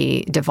has to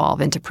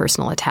devolve into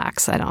personal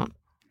attacks, I don't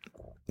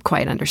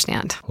quite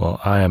understand.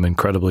 Well, I am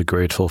incredibly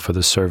grateful for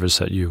the service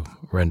that you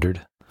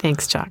rendered.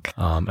 Thanks, Chuck.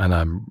 And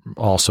I'm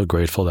also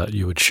grateful that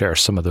you would share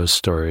some of those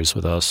stories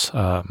with us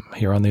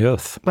here on The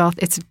Oath. Well,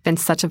 it's been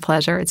such a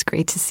pleasure. It's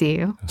great to see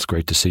you. It's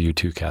great to see you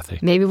too, Kathy.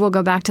 Maybe we'll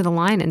go back to the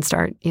line and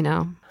start,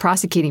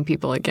 prosecuting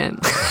people again.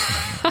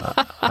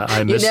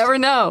 You never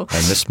know. I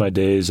miss my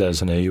days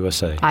as an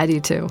AUSA. I do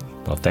too.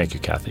 Well, thank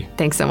you, Kathy.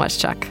 Thanks so much,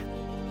 Chuck.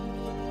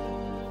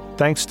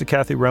 Thanks to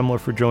Kathy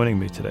Ruemmler for joining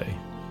me today.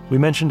 We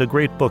mentioned a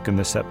great book in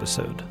this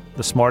episode,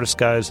 The Smartest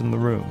Guys in the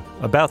Room,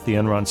 about the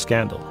Enron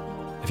scandal.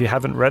 If you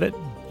haven't read it,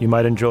 you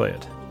might enjoy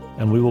it,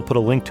 and we will put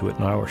a link to it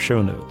in our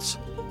show notes.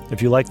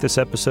 If you like this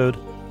episode,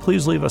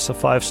 please leave us a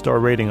 5-star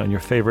rating on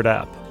your favorite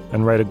app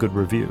and write a good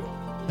review.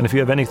 And if you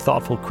have any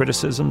thoughtful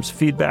criticisms,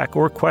 feedback,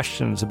 or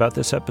questions about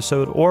this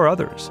episode or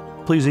others,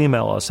 please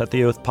email us at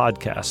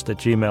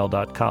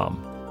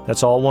theoathpodcast@gmail.com.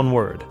 That's all one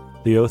word,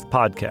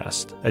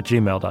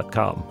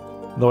 theoathpodcast@gmail.com.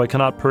 Though I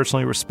cannot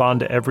personally respond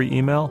to every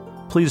email,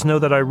 please know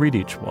that I read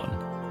each one,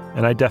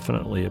 and I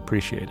definitely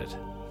appreciate it.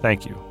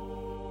 Thank you.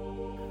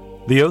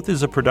 The Oath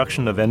is a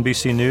production of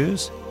NBC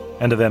News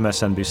and of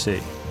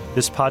MSNBC.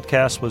 This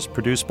podcast was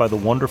produced by the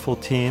wonderful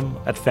team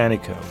at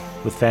Fannico,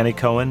 with Fanny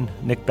Cohen,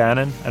 Nick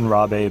Bannon, and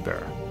Rob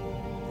Hebert.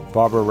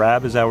 Barbara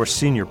Rabb is our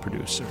senior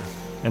producer,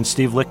 and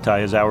Steve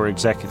Lichtai is our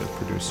executive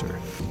producer.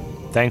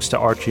 Thanks to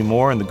Archie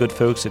Moore and the good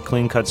folks at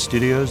Clean Cut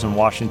Studios in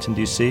Washington,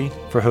 D.C.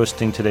 for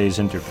hosting today's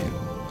interview.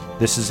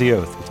 This is The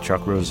Oath with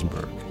Chuck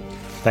Rosenberg.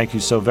 Thank you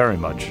so very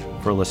much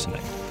for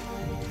listening.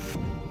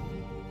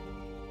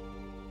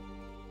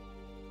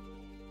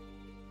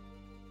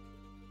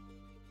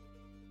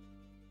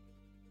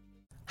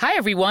 Hi,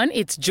 everyone.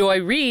 It's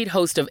Joy Reid,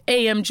 host of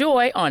AM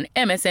Joy on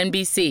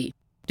MSNBC.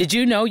 Did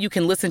you know you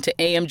can listen to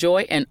AM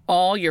Joy and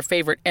all your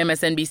favorite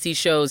MSNBC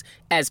shows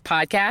as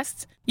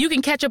podcasts? You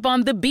can catch up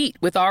on The Beat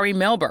with Ari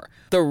Melber,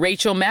 The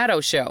Rachel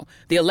Maddow Show,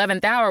 The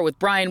 11th Hour with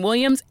Brian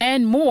Williams,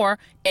 and more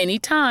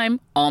anytime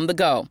on the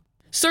go.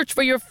 Search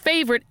for your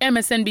favorite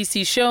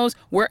MSNBC shows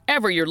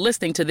wherever you're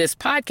listening to this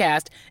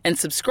podcast and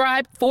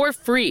subscribe for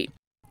free.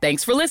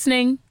 Thanks for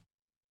listening.